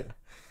 All right.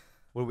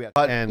 What are we at?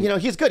 But, And- you know,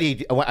 he's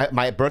good.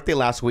 My birthday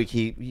last week,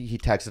 he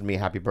texted me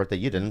happy birthday.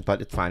 You didn't,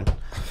 but it's fine.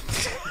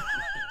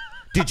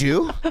 Did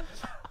you?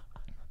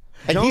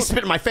 And he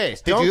spit in my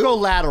face. Did Don't you? go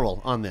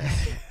lateral on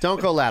this. Don't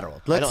go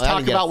lateral. Let's I talk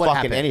didn't get about what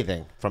fucking happened.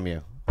 anything from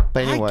you.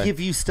 But anyway, I give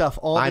you stuff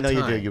all the I know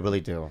time. you do. You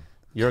really do.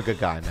 You're a good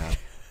guy, man.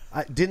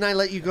 Didn't I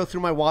let you go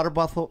through my water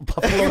buffalo?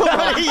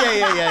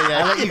 yeah.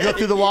 I let you go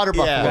through the water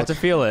buffalo. Yeah. You have to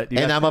feel it.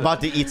 And I'm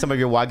about to eat some of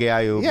your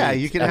wagayu. Yeah, meat.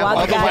 you can have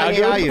all the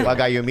Wagyu. wagyu.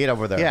 Wagyu meat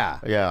over there. Yeah.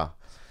 Yeah.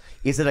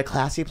 Is it a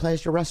classy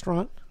place, your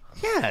restaurant?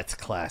 Yeah, it's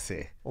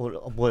classy.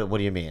 What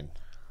do you mean?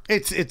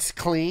 It's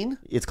clean.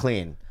 It's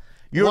clean.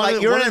 You're One like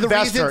of- you're one an of the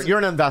investor. reasons- You're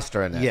an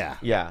investor in it. Yeah.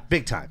 Yeah.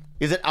 Big time.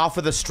 Is it off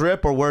of the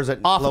strip or where is it?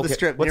 Off of the located?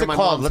 strip, What's near it my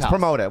called? mom's Let's house.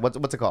 promote it.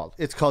 What's it called?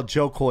 It's called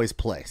Joe Coy's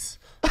Place.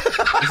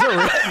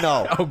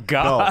 No. Oh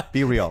God. No.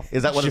 Be real.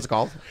 Is that what it's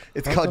called?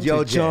 It's called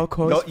Yo Joe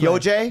Coy's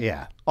Yoj?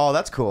 Yeah. Oh,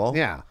 that's cool.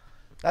 Yeah.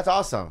 That's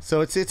awesome.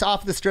 So it's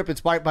off the strip.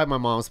 It's right by my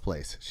mom's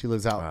place. She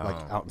lives out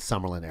out in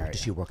Summerlin area.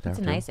 Does she work there? It's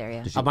a nice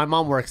area. My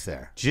mom works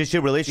there. She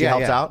really? She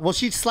helps out? Well,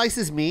 she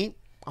slices meat.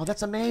 Oh,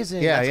 that's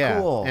amazing. Yeah, that's yeah.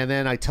 cool. And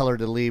then I tell her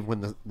to leave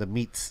when the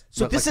meat's.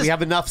 So like, this we is-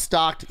 have enough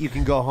stocked. You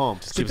can go home.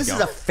 so this is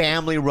a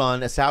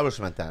family-run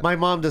establishment then? My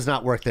mom does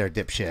not work there,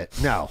 dipshit.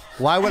 No.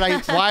 Why would I?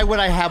 Why would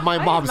I have my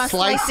mom am I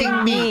slicing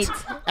slicing meat meat?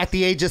 at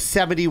the age of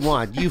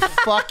 71? You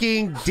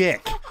fucking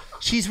dick.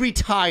 She's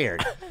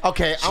retired.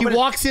 Okay, She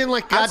walks in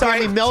like I'm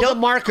sorry, goddamn Imelda Kill-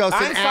 Marcos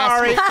I'm and asks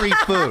sorry. for free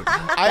food.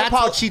 That's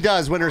what she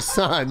does when her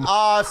son.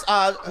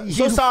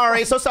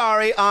 so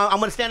sorry. I'm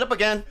gonna stand up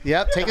again.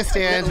 Yep. Take a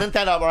stand. Lift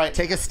that up. All right.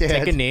 Take a stand.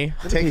 Take a knee.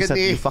 Take a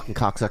You knee. fucking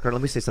cocksucker.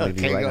 Let me say something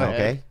to you right go now, ahead.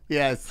 okay?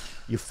 Yes.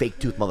 You fake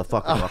tooth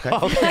motherfucker, okay?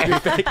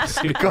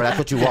 Or that's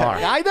what you are.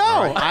 I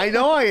know. I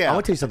know I I am.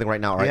 want to tell you something right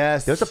now, all right?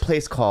 Yes. There's a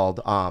place called,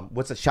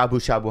 what's it, Shabu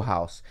Shabu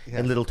House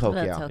in Little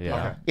Tokyo. Little Tokyo.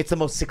 Yeah. It's the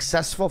most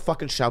successful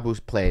fucking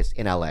shabu place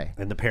in LA.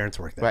 And the parents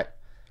work there. Right.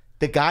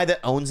 The guy that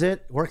owns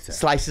it Works there.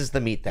 slices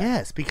the meat there.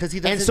 Yes, because he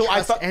doesn't And so I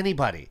trust thought-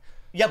 anybody.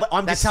 Yeah, but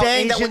I'm That's just how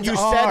saying that when Asians you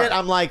said are. it,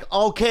 I'm like,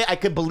 okay, I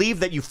could believe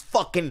that you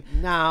fucking.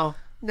 No.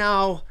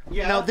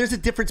 There's a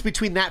difference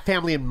between that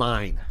family and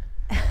mine.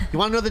 You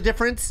want to know the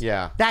difference?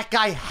 Yeah. That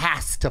guy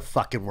has to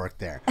fucking work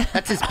there.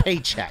 That's his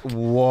paycheck.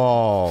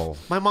 Whoa.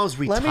 My mom's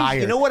Let retired.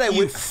 me. You know what I You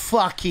would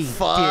fucking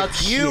fuck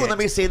you. dipshit. Let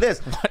me say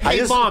this.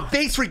 Hey, Mom,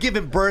 thanks for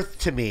giving birth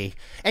to me.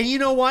 And you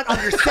know what? On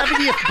your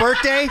 70th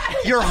birthday,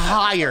 you're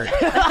hired.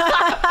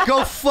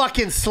 Go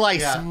fucking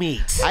slice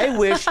meat. I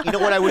wish. You know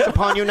what I wish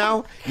upon you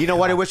now? You know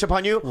what I wish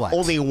upon you? What?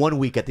 Only 1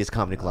 week at these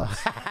comedy clubs.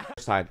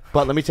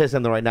 But let me tell you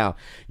something right now.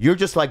 You're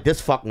just like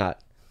this fucknut.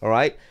 All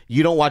right?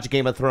 You don't watch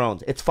Game of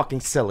Thrones. It's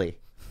fucking silly.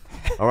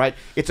 All right?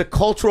 It's a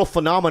cultural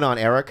phenomenon,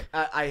 Eric.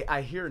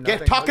 I hear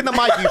nothing. Talk in the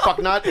mic, you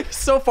fucknut.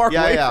 so far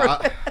away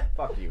from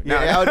Fuck you.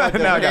 Don't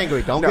get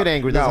angry. Don't get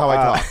angry. That's how I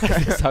talk.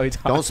 That's how he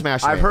talks. Don't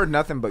smash me. I've heard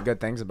nothing but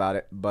good things about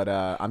it, but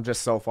I'm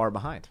just so far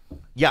behind.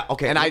 Yeah,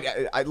 okay. And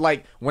I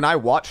like when I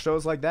watch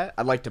shows like that,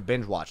 I like to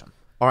binge watch them.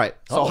 All right.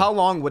 So how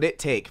long would it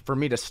take for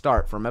me to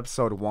start from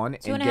episode 1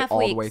 2.5 and get all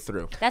the weeks. way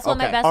through? That's what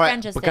my Okay. best All right.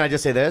 friend just But did. can I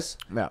just say this?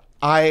 Yeah.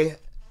 I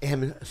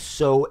am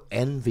so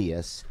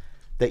envious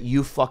that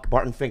you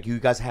Barton Fink, you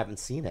guys haven't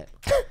seen it.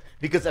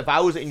 Because if I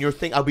was in your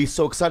thing, I'd be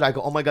so excited. I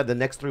go, oh my God, the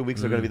next 3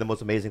 weeks are going to be the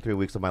most amazing 3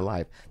 weeks of my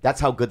life. That's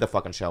how good the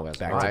fucking show is.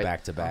 Back all to right?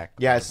 back to back.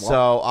 Yeah,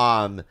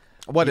 so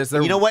What is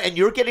there? you know what? And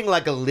you're getting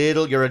like your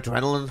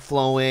adrenaline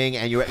flowing,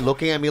 and you're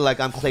looking at me like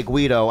I'm Clay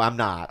Guido. I'm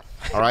not.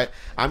 All right,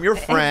 I'm your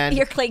friend.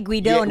 You're Clay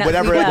Guido, not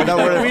whatever, Guido.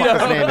 whatever the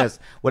fuck his name is,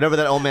 whatever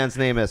that old man's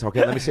name is.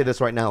 Okay, let me say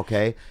this right now.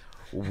 Okay,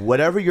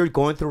 whatever you're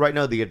going through right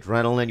now, the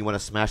adrenaline, you want to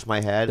smash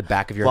my head, The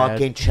back of your fucking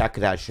head. check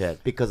that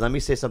shit. Because let me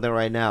say something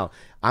right now.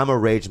 I'm a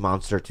rage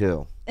monster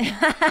too.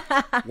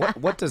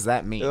 What does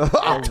that mean?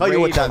 I'll tell you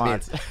what Rage that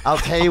monster. means. I'll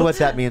tell you what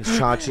that means,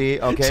 Chachi.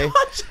 Okay.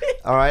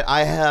 All right.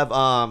 I have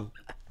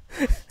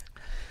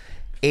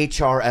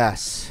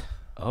HRS.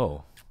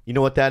 Oh. You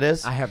know what that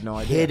is? I have no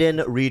idea. Hidden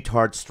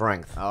retard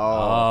strength.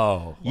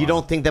 Oh. You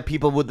don't think that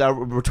people with that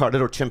retarded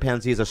or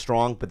chimpanzees are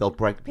strong, but they'll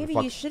break. Baby,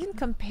 fuck- you shouldn't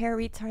compare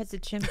retards to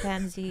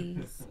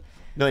chimpanzees.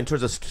 No, in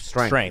terms of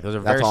strength. Strength. Those are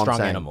That's very all I'm strong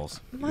saying.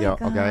 animals. My Yeah,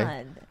 God.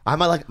 okay. I'm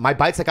like my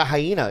bite's like a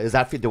hyena. Is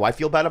that? Do I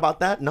feel bad about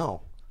that?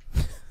 No.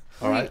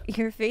 All right.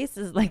 Your face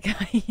is like a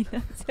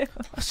hyena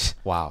too.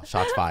 Wow.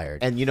 Shots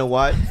fired. And you know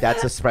what?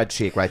 That's a spread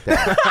cheek right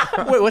there.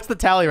 Wait, what's the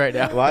tally right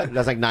now? What?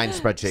 That's like 9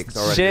 spread cheeks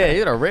already. Shit,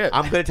 you're a rip.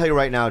 I'm gonna tell you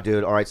right now,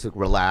 dude. All right, so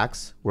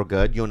relax. We're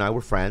good. You and I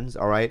were friends.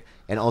 All right.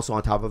 And also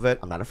on top of it,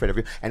 I'm not afraid of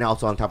you. And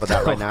also on top of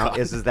that, right now,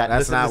 is that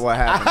That's listen, not this- what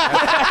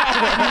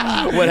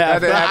happened. What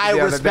happened? I the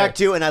other respect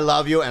day. you and I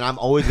love you and I'm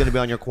always gonna be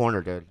on your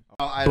corner, dude.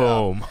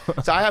 Boom.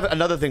 So I have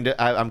another thing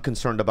that I'm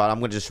concerned about. I'm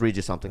gonna just read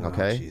you something,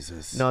 okay?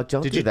 Jesus. No,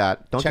 don't Did do you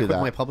that. Don't check do with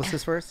that. my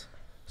publicist first?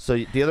 So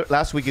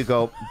last week you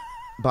go,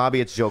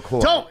 Bobby, it's Joe Coy.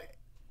 Don't!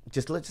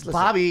 Just listen.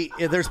 Bobby,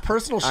 there's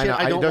personal shit know,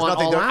 I don't there's want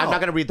nothing all there. out. I'm not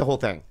gonna read the whole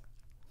thing.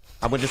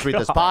 I'm gonna just read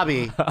this.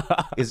 Bobby,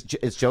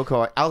 It's Joe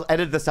Coy. I'll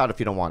edit this out if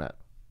you don't want it.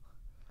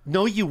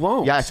 no, you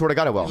won't. Yeah, I swear to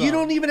God I will. You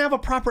don't even have a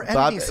proper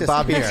editing system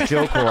Bobby, here. it's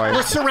Joe Coy.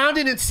 We're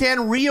surrounded in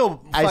San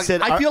Rio. I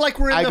said, I feel like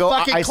we're in I the go,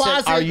 fucking I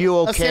closet. said, are you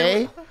of San-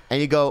 okay? And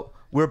you go,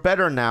 we're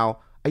better now.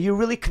 Are you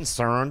really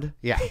concerned?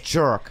 Yeah.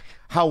 Jerk.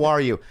 How are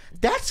you?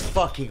 That's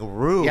fucking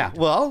rude. Yeah,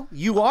 well,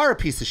 you are a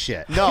piece of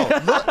shit. No,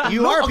 look,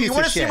 You are a piece You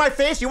want of to see shit. my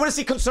face? You want to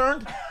see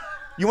concerned?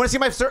 You want to see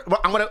my? Well,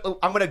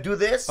 I'm gonna do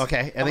this. Okay,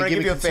 I'm and gonna then give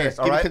me you a concern. face.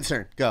 All Give me right.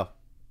 concern. Go.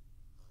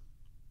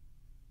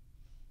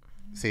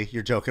 See,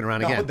 you're joking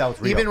around No, again. that was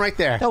real. Even right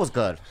there. That was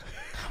good.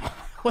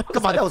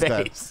 Come on, that was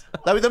good.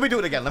 Let me do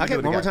it again. Let me Okay, do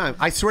it one more again. time.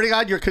 I swear to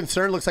God, your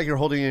concern looks like you're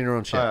holding in your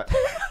own shit. All right.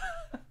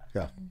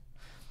 Go.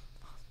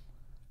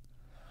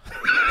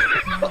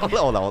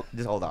 Hold on.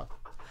 Just hold on.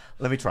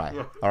 Let me try.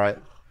 All right.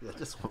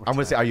 Just one more I'm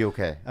gonna time. say, are you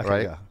okay? Okay, All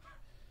right. go.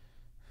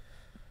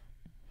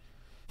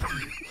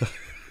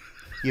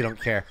 You don't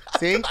care.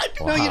 See?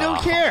 No, you don't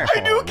care.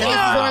 I do care. This is what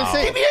I'm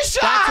saying. Give me a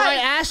shot. That's why I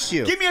asked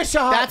you. Give me a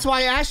shot. That's why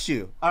I asked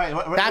you. All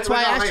right. That's why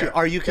I asked you.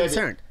 Are you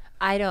concerned?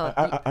 I don't.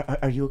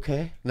 Are you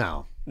okay?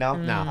 No. No.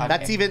 No. Okay.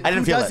 That's even. I didn't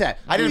who feel does it. that?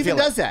 I didn't Who even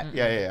feel it. does that?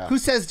 Yeah. Who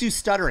says do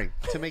stuttering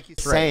to make you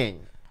straight?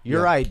 Saying.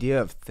 Your Yeah.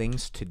 idea of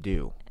things to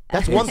do.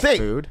 That's one is thing.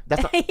 Food.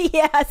 That's not,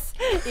 Yes.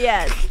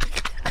 Yes.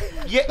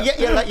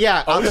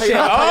 yeah. I'll tell you.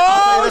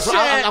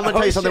 I'm gonna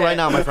tell you something right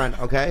now, my friend.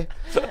 Okay.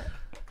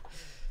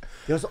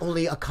 There's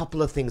only a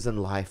couple of things in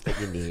life that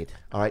you need.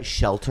 All right,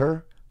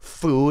 shelter,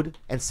 food,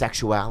 and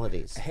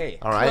sexualities. Hey.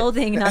 all right.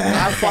 Clothing, not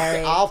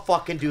necessary. I'll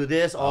fucking do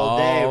this all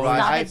day,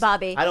 right?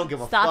 Stop it, Bobby. I don't give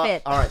a Stop fuck.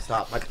 it. All right,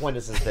 stop. My point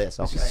is this.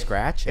 Okay.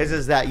 Scratch.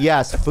 Is that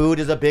yes, food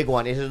is a big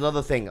one. It is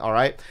another thing. All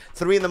right,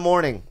 3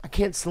 a.m. I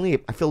can't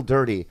sleep. I feel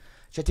dirty.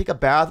 Should I take a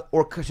bath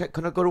or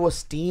can I go to a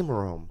steam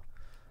room?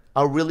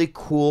 A really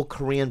cool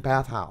Korean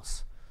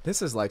bathhouse.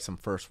 This is like some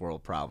first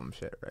world problem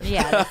shit, right?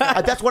 Yeah.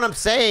 That's what I'm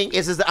saying.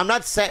 Is that I'm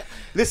not saying.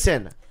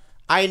 Listen,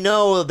 I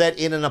know that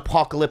in an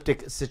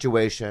apocalyptic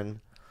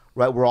situation,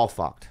 right, we're all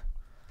fucked.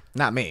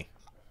 Not me.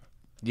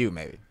 You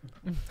maybe.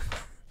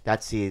 And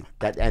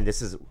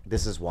this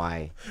is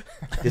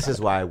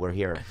why we're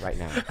here right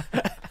now,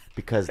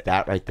 because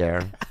that right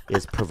there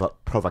is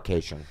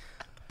provocation.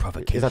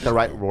 Provocation. Is that the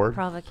right word?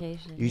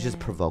 Provocation. You just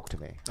provoked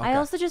me. I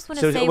also just want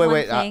to So say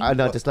wait, one thing.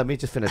 no, just let me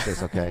just finish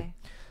this, okay? Okay.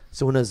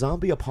 So in a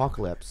zombie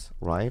apocalypse,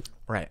 right?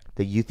 Right.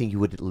 That you think you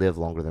would live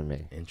longer than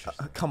me?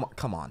 Interesting. Come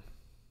on.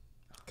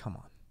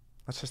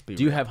 Let's just be.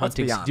 Do you real. have Let's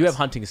be hunting? honest. Do you have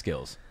hunting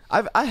skills?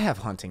 I have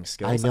hunting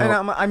skills. I know. And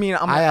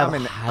I'm have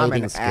an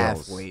hiding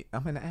skills. athlete.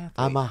 I'm an athlete.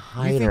 I'm a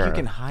You think you hider.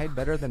 can hide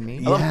better than me?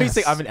 I love how you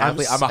say I'm an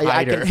athlete. I'm a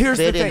hider. Here's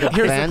the fit thing. into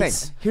Here's the thing.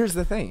 fence. Here's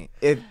the thing.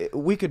 If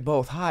we could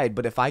both hide,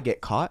 but if I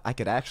get caught, I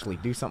could actually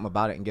do something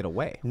about it and get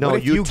away. No, What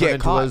if you turn get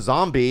into caught. a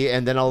zombie,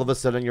 and then all of a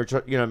sudden you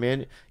know what I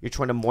mean? You're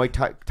trying to Muay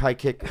Thai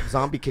kick,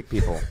 zombie kick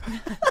people.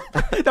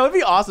 That would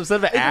be awesome. Instead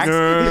of an axe.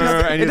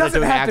 And It you're doesn't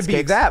doing have to axe be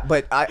kicks. that,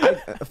 but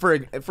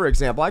for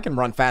example, I can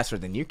run faster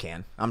than you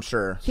can. I'm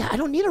sure. Yeah, I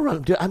don't need to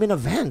run. Dude, I'm in a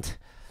vent.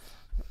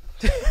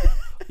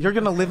 You're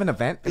gonna live in a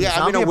vent. Yeah,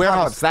 I'm in a Zombie warehouse.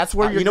 apocalypse. That's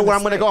where you're. You know where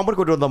I'm gonna stay. go? I'm gonna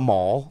go to the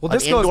mall. Well, an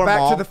this goes indoor back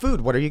mall. to the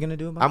food. What are you gonna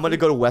do about? I'm gonna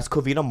food? go to West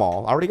Covina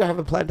Mall. I already have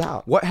it planned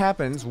out. What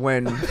happens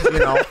when you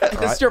know?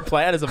 This is your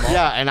plan as a mom.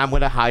 Yeah, and I'm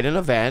gonna hide in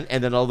a vent,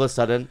 and then all of a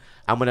sudden,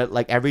 I'm gonna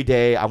every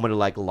day, I'm gonna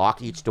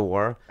lock each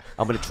door.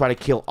 I'm gonna try to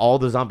kill all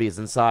the zombies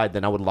inside.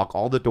 Then I would lock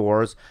all the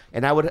doors,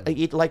 and I would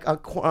eat like a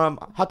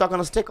hot dog on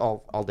a stick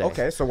all day.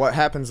 Okay, so what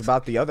happens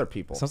about the other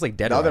people? Sounds like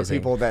Dead the other Rising.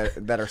 people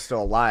that are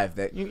still alive.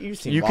 That you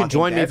see. You can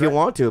join me if you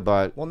want to,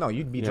 but Well, no,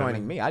 you'd be know what I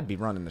joining me. I'd be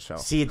running the show.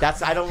 see,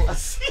 that's I don't.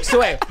 So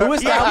wait, who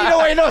is Yeah, that? you know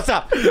what? No,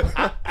 stop.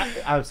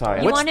 I'm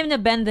sorry. You want him to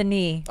bend the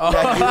knee.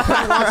 Yeah,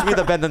 he wants me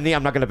to bend the knee.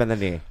 I'm not gonna bend the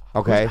knee.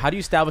 Okay. How do you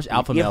establish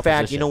alpha male In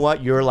fact, position? you know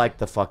what? You're like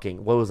the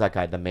fucking what was that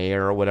guy? The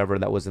mayor or whatever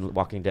that was in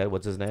Walking Dead.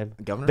 What's his name?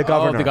 Governor? The Oh,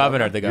 governor. the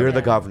governor, the You're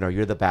the governor. governor.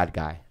 You're the bad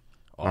guy.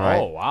 Oh, All right?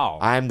 wow.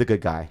 I'm the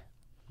good guy. All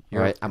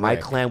You're right. At my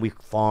Rick. clan, we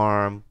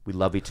farm. We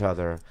love each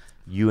other.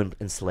 You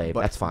enslave.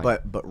 That's fine.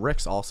 But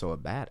Rick's also a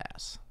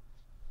badass.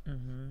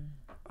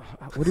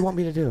 what do you want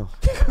me to do?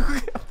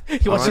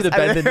 He wants you to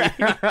bend the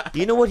knee.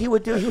 You know what he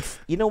would do?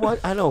 You know what?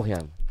 I know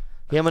him.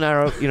 Him and I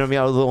are. You know what I mean?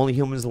 Are the only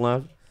humans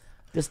left.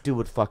 This dude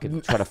would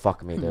fucking try to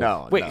fuck me, dude.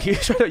 No, Wait, no. you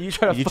try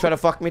to You try to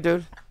fuck me,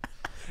 dude?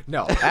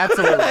 No,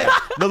 absolutely.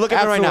 not. No, look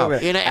at me right now.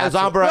 Absolutely. In a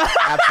Zombra,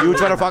 you would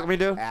try to fuck me,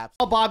 dude?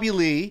 Bobby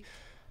Lee.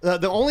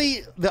 The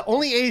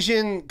only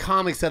Asian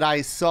comics that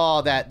I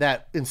saw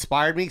that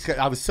inspired me, 'cause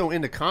I was so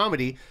into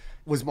comedy,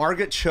 was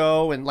Margaret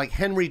Cho and like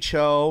Henry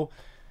Cho.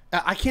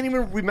 I can't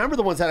even remember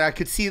the ones that I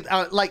could see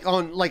like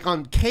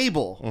on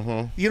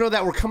cable, you know,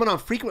 that were coming on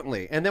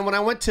frequently. And then when I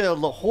went to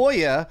La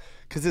Jolla,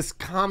 because this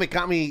comic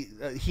got me,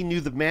 he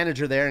knew the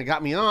manager there and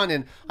got me on,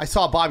 and I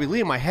saw Bobby Lee,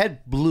 and my head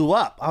blew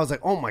up. I was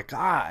like, oh my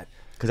god.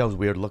 Because I was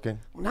weird looking.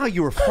 No,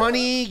 you were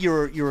funny. You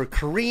were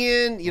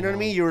Korean. You know what I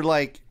mean? You were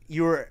like,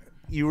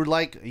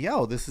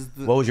 yo, this is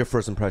the. What was your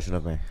first impression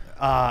of me?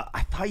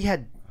 I thought you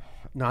had.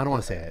 No, I don't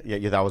want to say it.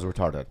 Yeah, that was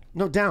retarded.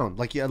 No, down.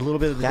 Like a little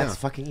bit of the That's down.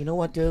 fucking. You know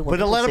what, dude? When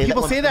But a lot of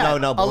people say that. No,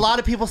 no. A lot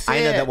of people say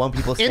I know it. that when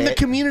people say in the it-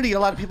 community, a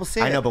lot of people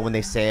say it. I know, but when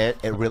they say it,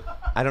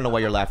 I don't know why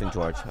you're laughing,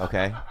 George.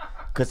 Okay.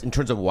 Because in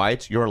terms of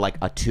whites, you're like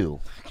a 2,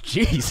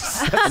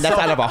 Jesus. and that's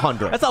out of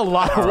 100. That's a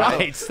lot of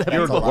whites.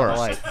 You're the a lot of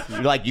worst.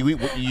 You're like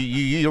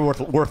you're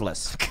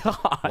worthless. God.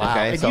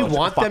 Okay, And so you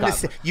want fuck them to up.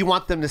 stay, you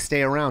want them to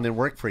stay around and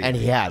work for you. And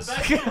he has.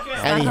 and he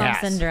Stockholm has.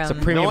 syndrome. It's a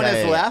premium, No one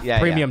has left? Yeah,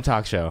 premium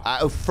talk show.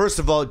 First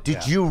of all,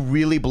 did you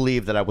really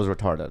believe that I was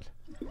retarded?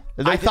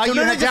 I thought you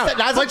had down.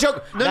 That's a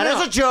joke. No, That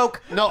no. is a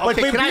joke. No, But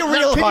okay. be Can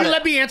real about you it.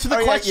 let me answer the Oh,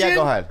 yeah, question? Yeah,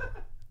 go ahead.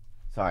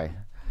 Sorry.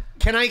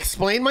 Can I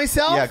explain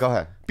myself? Yeah, go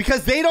ahead.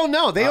 Because they don't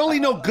know. They only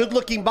know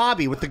good-looking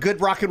Bobby with the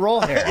good rock and roll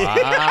hair.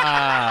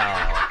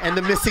 Wow. And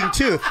the missing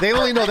tooth. They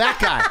only know that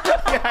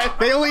guy.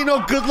 They only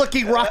know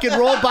good-looking rock and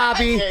roll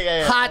Bobby,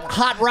 Yeah.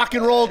 hot rock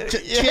and roll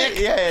chick.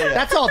 Yeah.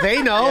 That's all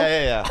they know.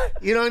 Yeah.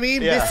 You know what I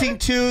mean? Yeah. Missing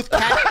tooth,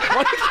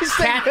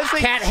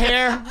 cat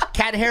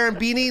hair, and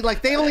beanie.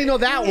 Like they only know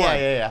that one.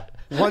 Yeah.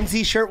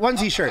 Onesie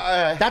shirt.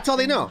 That's all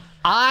they know.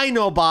 I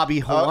know Bobby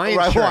Hawaiian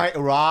right, shirt. right.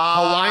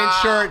 Hawaiian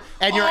shirt,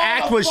 and your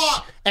act was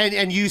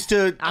and used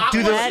to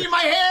do the. See my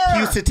hair. He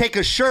used to take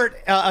a shirt,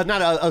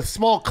 not a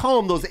small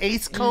comb, those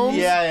ace combs,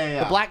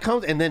 Yeah. the black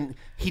combs, and then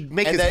he'd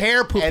make And his then-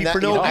 hair poofy and then, for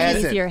you no know, I had-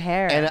 reason. Easier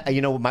hair. And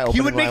you know my He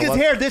opening would make line his was?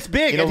 hair this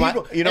big. You know and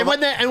my- you know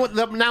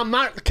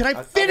now, can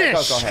I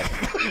finish? Go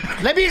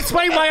ahead. Let me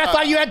explain why I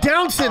thought you had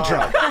Down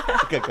syndrome.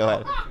 Okay, go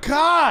ahead.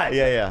 God.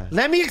 Yeah.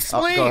 Let me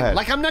explain. go ahead.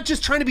 Like I'm not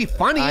just trying to be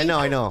funny. I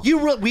know.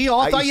 We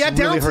all thought you had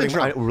Down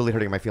syndrome. Really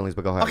hurting my feelings,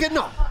 but go ahead. Okay,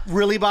 no,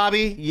 really,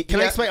 Bobby. Can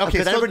I yeah, explain? Okay,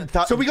 because everyone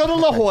thought- so we go to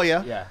La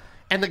Jolla. Yeah.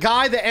 And the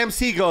guy, the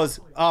MC, goes,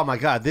 "Oh my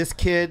God, this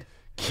kid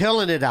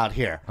killing it out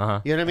here." You know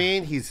what I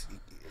mean?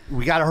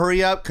 We got to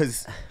hurry up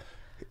because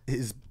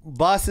his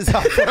bus is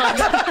out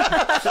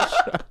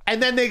front.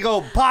 And then they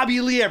go, Bobby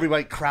Lee.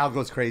 Everybody, crowd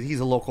goes crazy. He's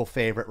a local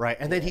favorite, right?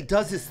 And then he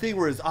does this thing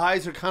where his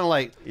eyes are kind of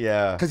like,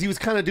 Yeah. because he was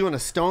kind of doing a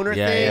stoner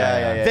Yeah, thing.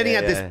 yeah, Then he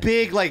yeah, had this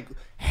big like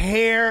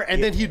hair,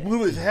 and then he'd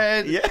move his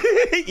head.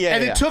 Yeah.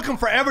 And it took him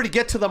forever to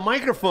get to the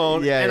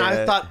microphone. Yeah, and I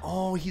yeah. thought,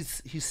 oh,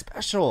 he's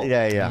special.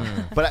 Yeah.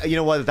 But you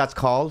know what that's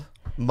called?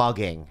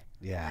 Mugging.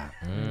 Yeah.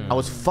 I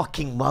was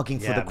fucking mugging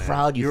for the man.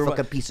 crowd. You You're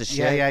fucking right. piece of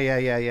shit.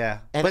 Yeah.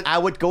 And I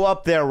would go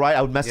up there, right?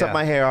 I would mess Yeah. up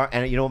my hair,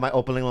 and you know what my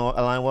opening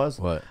line was?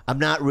 What? I'm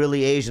not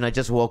really Asian. I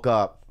just woke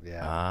up.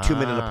 Yeah.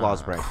 2-minute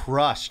applause break.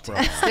 Crushed, bro.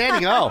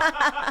 Standing O.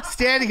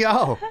 Standing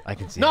O. I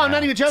can see. No, I'm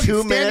not even joking. 2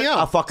 Standing minute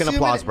O. a fucking 2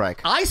 applause minute.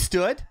 break. I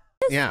stood.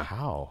 Yeah.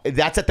 How?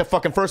 That's at the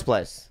fucking first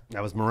place.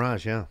 That was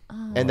Mirage, yeah.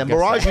 And then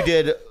Mirage,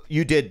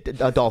 you did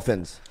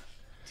Dolphins.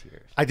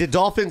 I did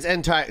Dolphins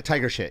and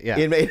Tiger shit, yeah.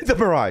 In the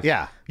Mirage.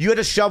 Yeah. You had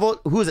to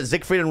shovel. Who was it?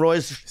 Siegfried and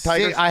Roy's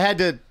Tigers. I had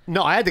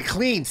to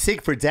clean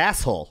Siegfried's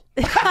asshole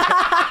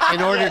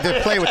in order to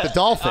play with the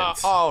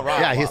Dolphins. Right.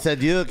 Yeah, he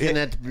said you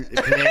cannot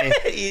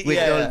play with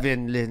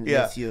Dolphins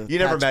unless you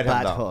never touch met him,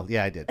 butthole. though.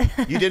 Yeah, I did.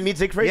 You didn't meet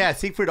Siegfried? Yeah,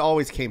 Siegfried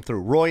always came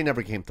through. Roy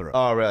never came through.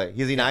 Oh, really?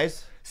 Is he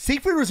nice?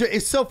 Siegfried was.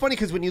 It's so funny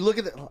because when you look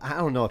at I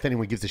don't know if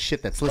anyone gives a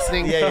shit that's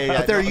listening. Yeah.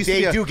 But there No, used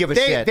they to be do give a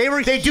shit.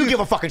 They do give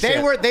a fucking they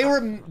shit.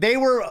 They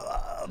were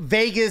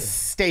Vegas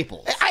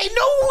staples. I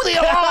know who they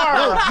are.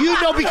 No,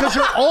 you know because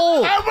you're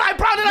old. I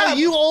brought it No, up.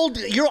 you old.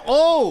 You're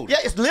old. Yeah,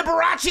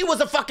 Liberace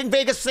was a fucking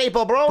Vegas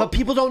staple, bro. But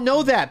people don't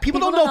know that. People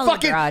don't know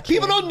fucking. Liberace.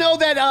 People don't know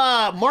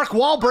that Mark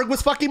Wahlberg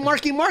was fucking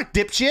Marky Mark,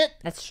 dipshit.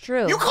 That's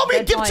true. You call me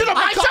a Good dipshit on point.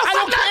 my show? I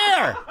don't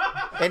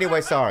care.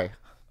 Anyway, sorry.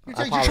 You're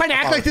trying to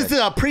act like this is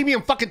a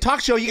premium fucking talk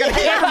show. You got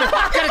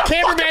a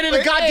cameraman in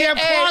a goddamn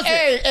closet.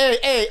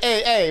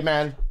 Hey,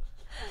 man.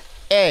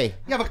 Hey.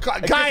 You have a guy.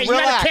 Just You got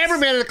relax. a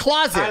cameraman in a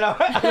closet. I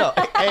know.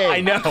 Hey.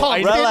 I know. Call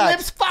I thin know.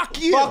 lips. Fuck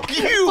you. Fuck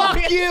you.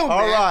 Fuck you. Man.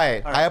 All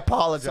right. I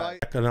apologize.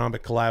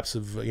 Economic collapse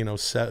of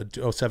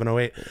 07,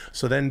 08.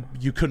 So then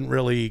you couldn't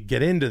really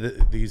get into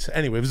these.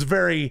 Anyway, it was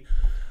very.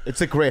 It's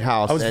a great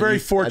house. I was very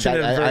fortunate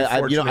and very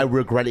You know, I fortunate.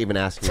 regret even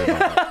asking you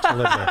about that. to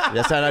live there.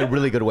 That's not a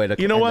really good way to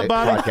You know end what, the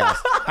Bobby? podcast.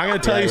 I'm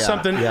going to tell you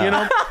something. yeah. You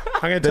know,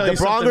 I'm going to tell The you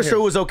something. Bronger here.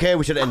 show was okay.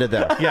 We should have ended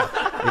there. Yeah.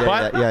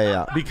 But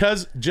yeah.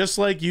 because just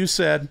like you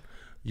said,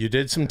 you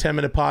did some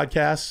 10-minute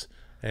podcasts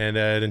and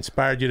it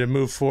inspired you to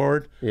move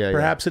forward. Yeah,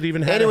 Perhaps it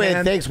even had a Anyway,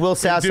 hand thanks Will in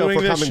Sasso doing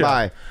for this coming show.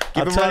 by.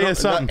 I'll Give him tell a round you of-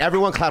 something.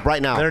 Everyone clap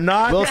right now. They're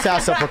not- Will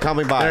Sasso for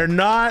coming by. They're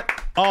not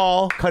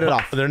all. Cut it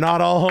off. They're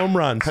not all home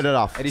runs. Cut it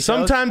off.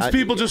 Sometimes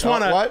people just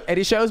want to. What?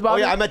 Eddie shows, Oh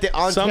Bobby? yeah, I'm at the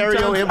Ontario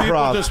Sometimes people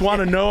Improv. just want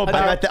to know about.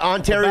 I'm at the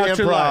Ontario about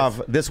your Improv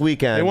life. this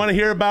weekend. They want to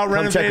hear about Come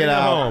renovating check it a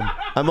out. home.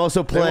 I'm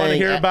also They want to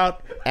playing hear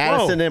about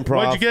Addison Whoa,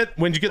 Improv.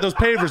 When'd you get those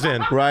pavers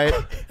in? Right.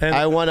 And-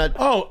 I want to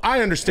Oh,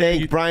 I understand.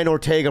 thank Brian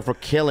Ortega for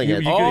killing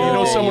it. You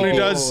know someone who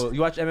does. You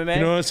watch MMA?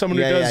 You know someone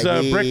who Yeah,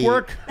 does he-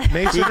 brickwork,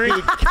 masonry,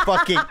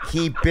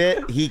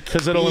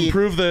 because it'll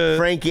improve the.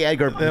 Frankie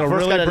Edgar. That'll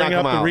first guy really to bring knock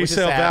up him the out.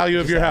 resale value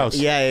of your house.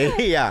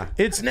 Yeah.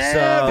 It's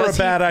never a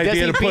bad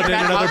idea to put in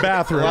another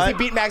bathroom. Does he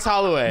beat Max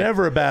Holloway?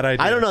 Never a bad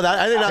idea. I don't know that.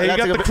 I think Hey, you that's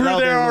got a the good, crew that would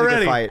be there a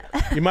really good already.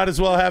 fight. You might as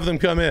well have them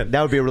come in.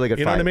 That would be a really good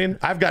You fight. know what I mean?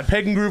 I've got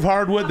Peg and Groove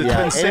hardwood that's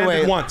Yeah. been sanded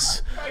Anyway.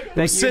 once.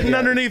 It was sitting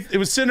underneath. It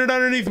was sitting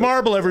underneath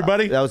marble.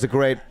 Everybody. That was a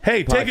great.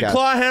 Hey, take a podcast.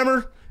 claw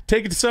hammer.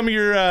 Take it to some of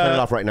your. Cut it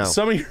off right now.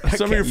 Some of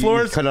your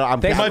floors. Cut it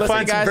off. You I'm- might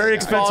find some very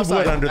expensive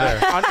wood under there.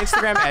 On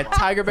Instagram at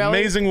Tiger Belly.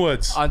 Amazing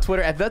woods. On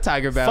Twitter at The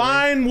Tiger Belly.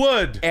 Fine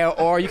wood.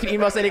 Or you can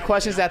email us any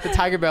questions at The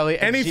Tiger Belly.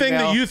 Anything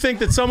that you think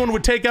that someone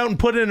would take out and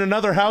put in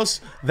another house,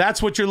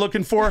 that's what you're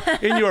looking for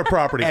in your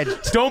property.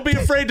 Don't be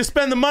afraid to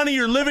spend the money.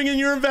 You're living in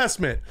your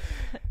investment.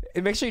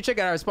 And make sure you check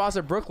out our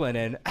sponsor, Brooklyn,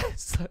 and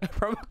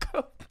promo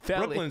code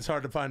Belly. Brooklyn's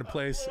hard to find a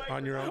place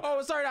on your own.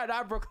 Oh, sorry,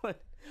 not Brooklyn.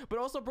 But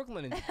also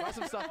Brooklyn, and buy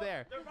some stuff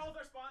there. They're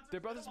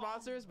both our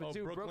sponsors, but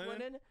do Brooklyn?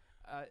 Brooklyn.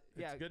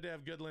 Yeah. It's good to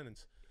have good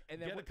linens.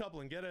 And then Get a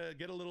couple and get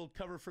a little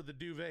cover for the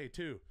duvet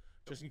too,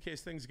 just in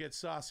case things get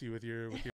saucy with your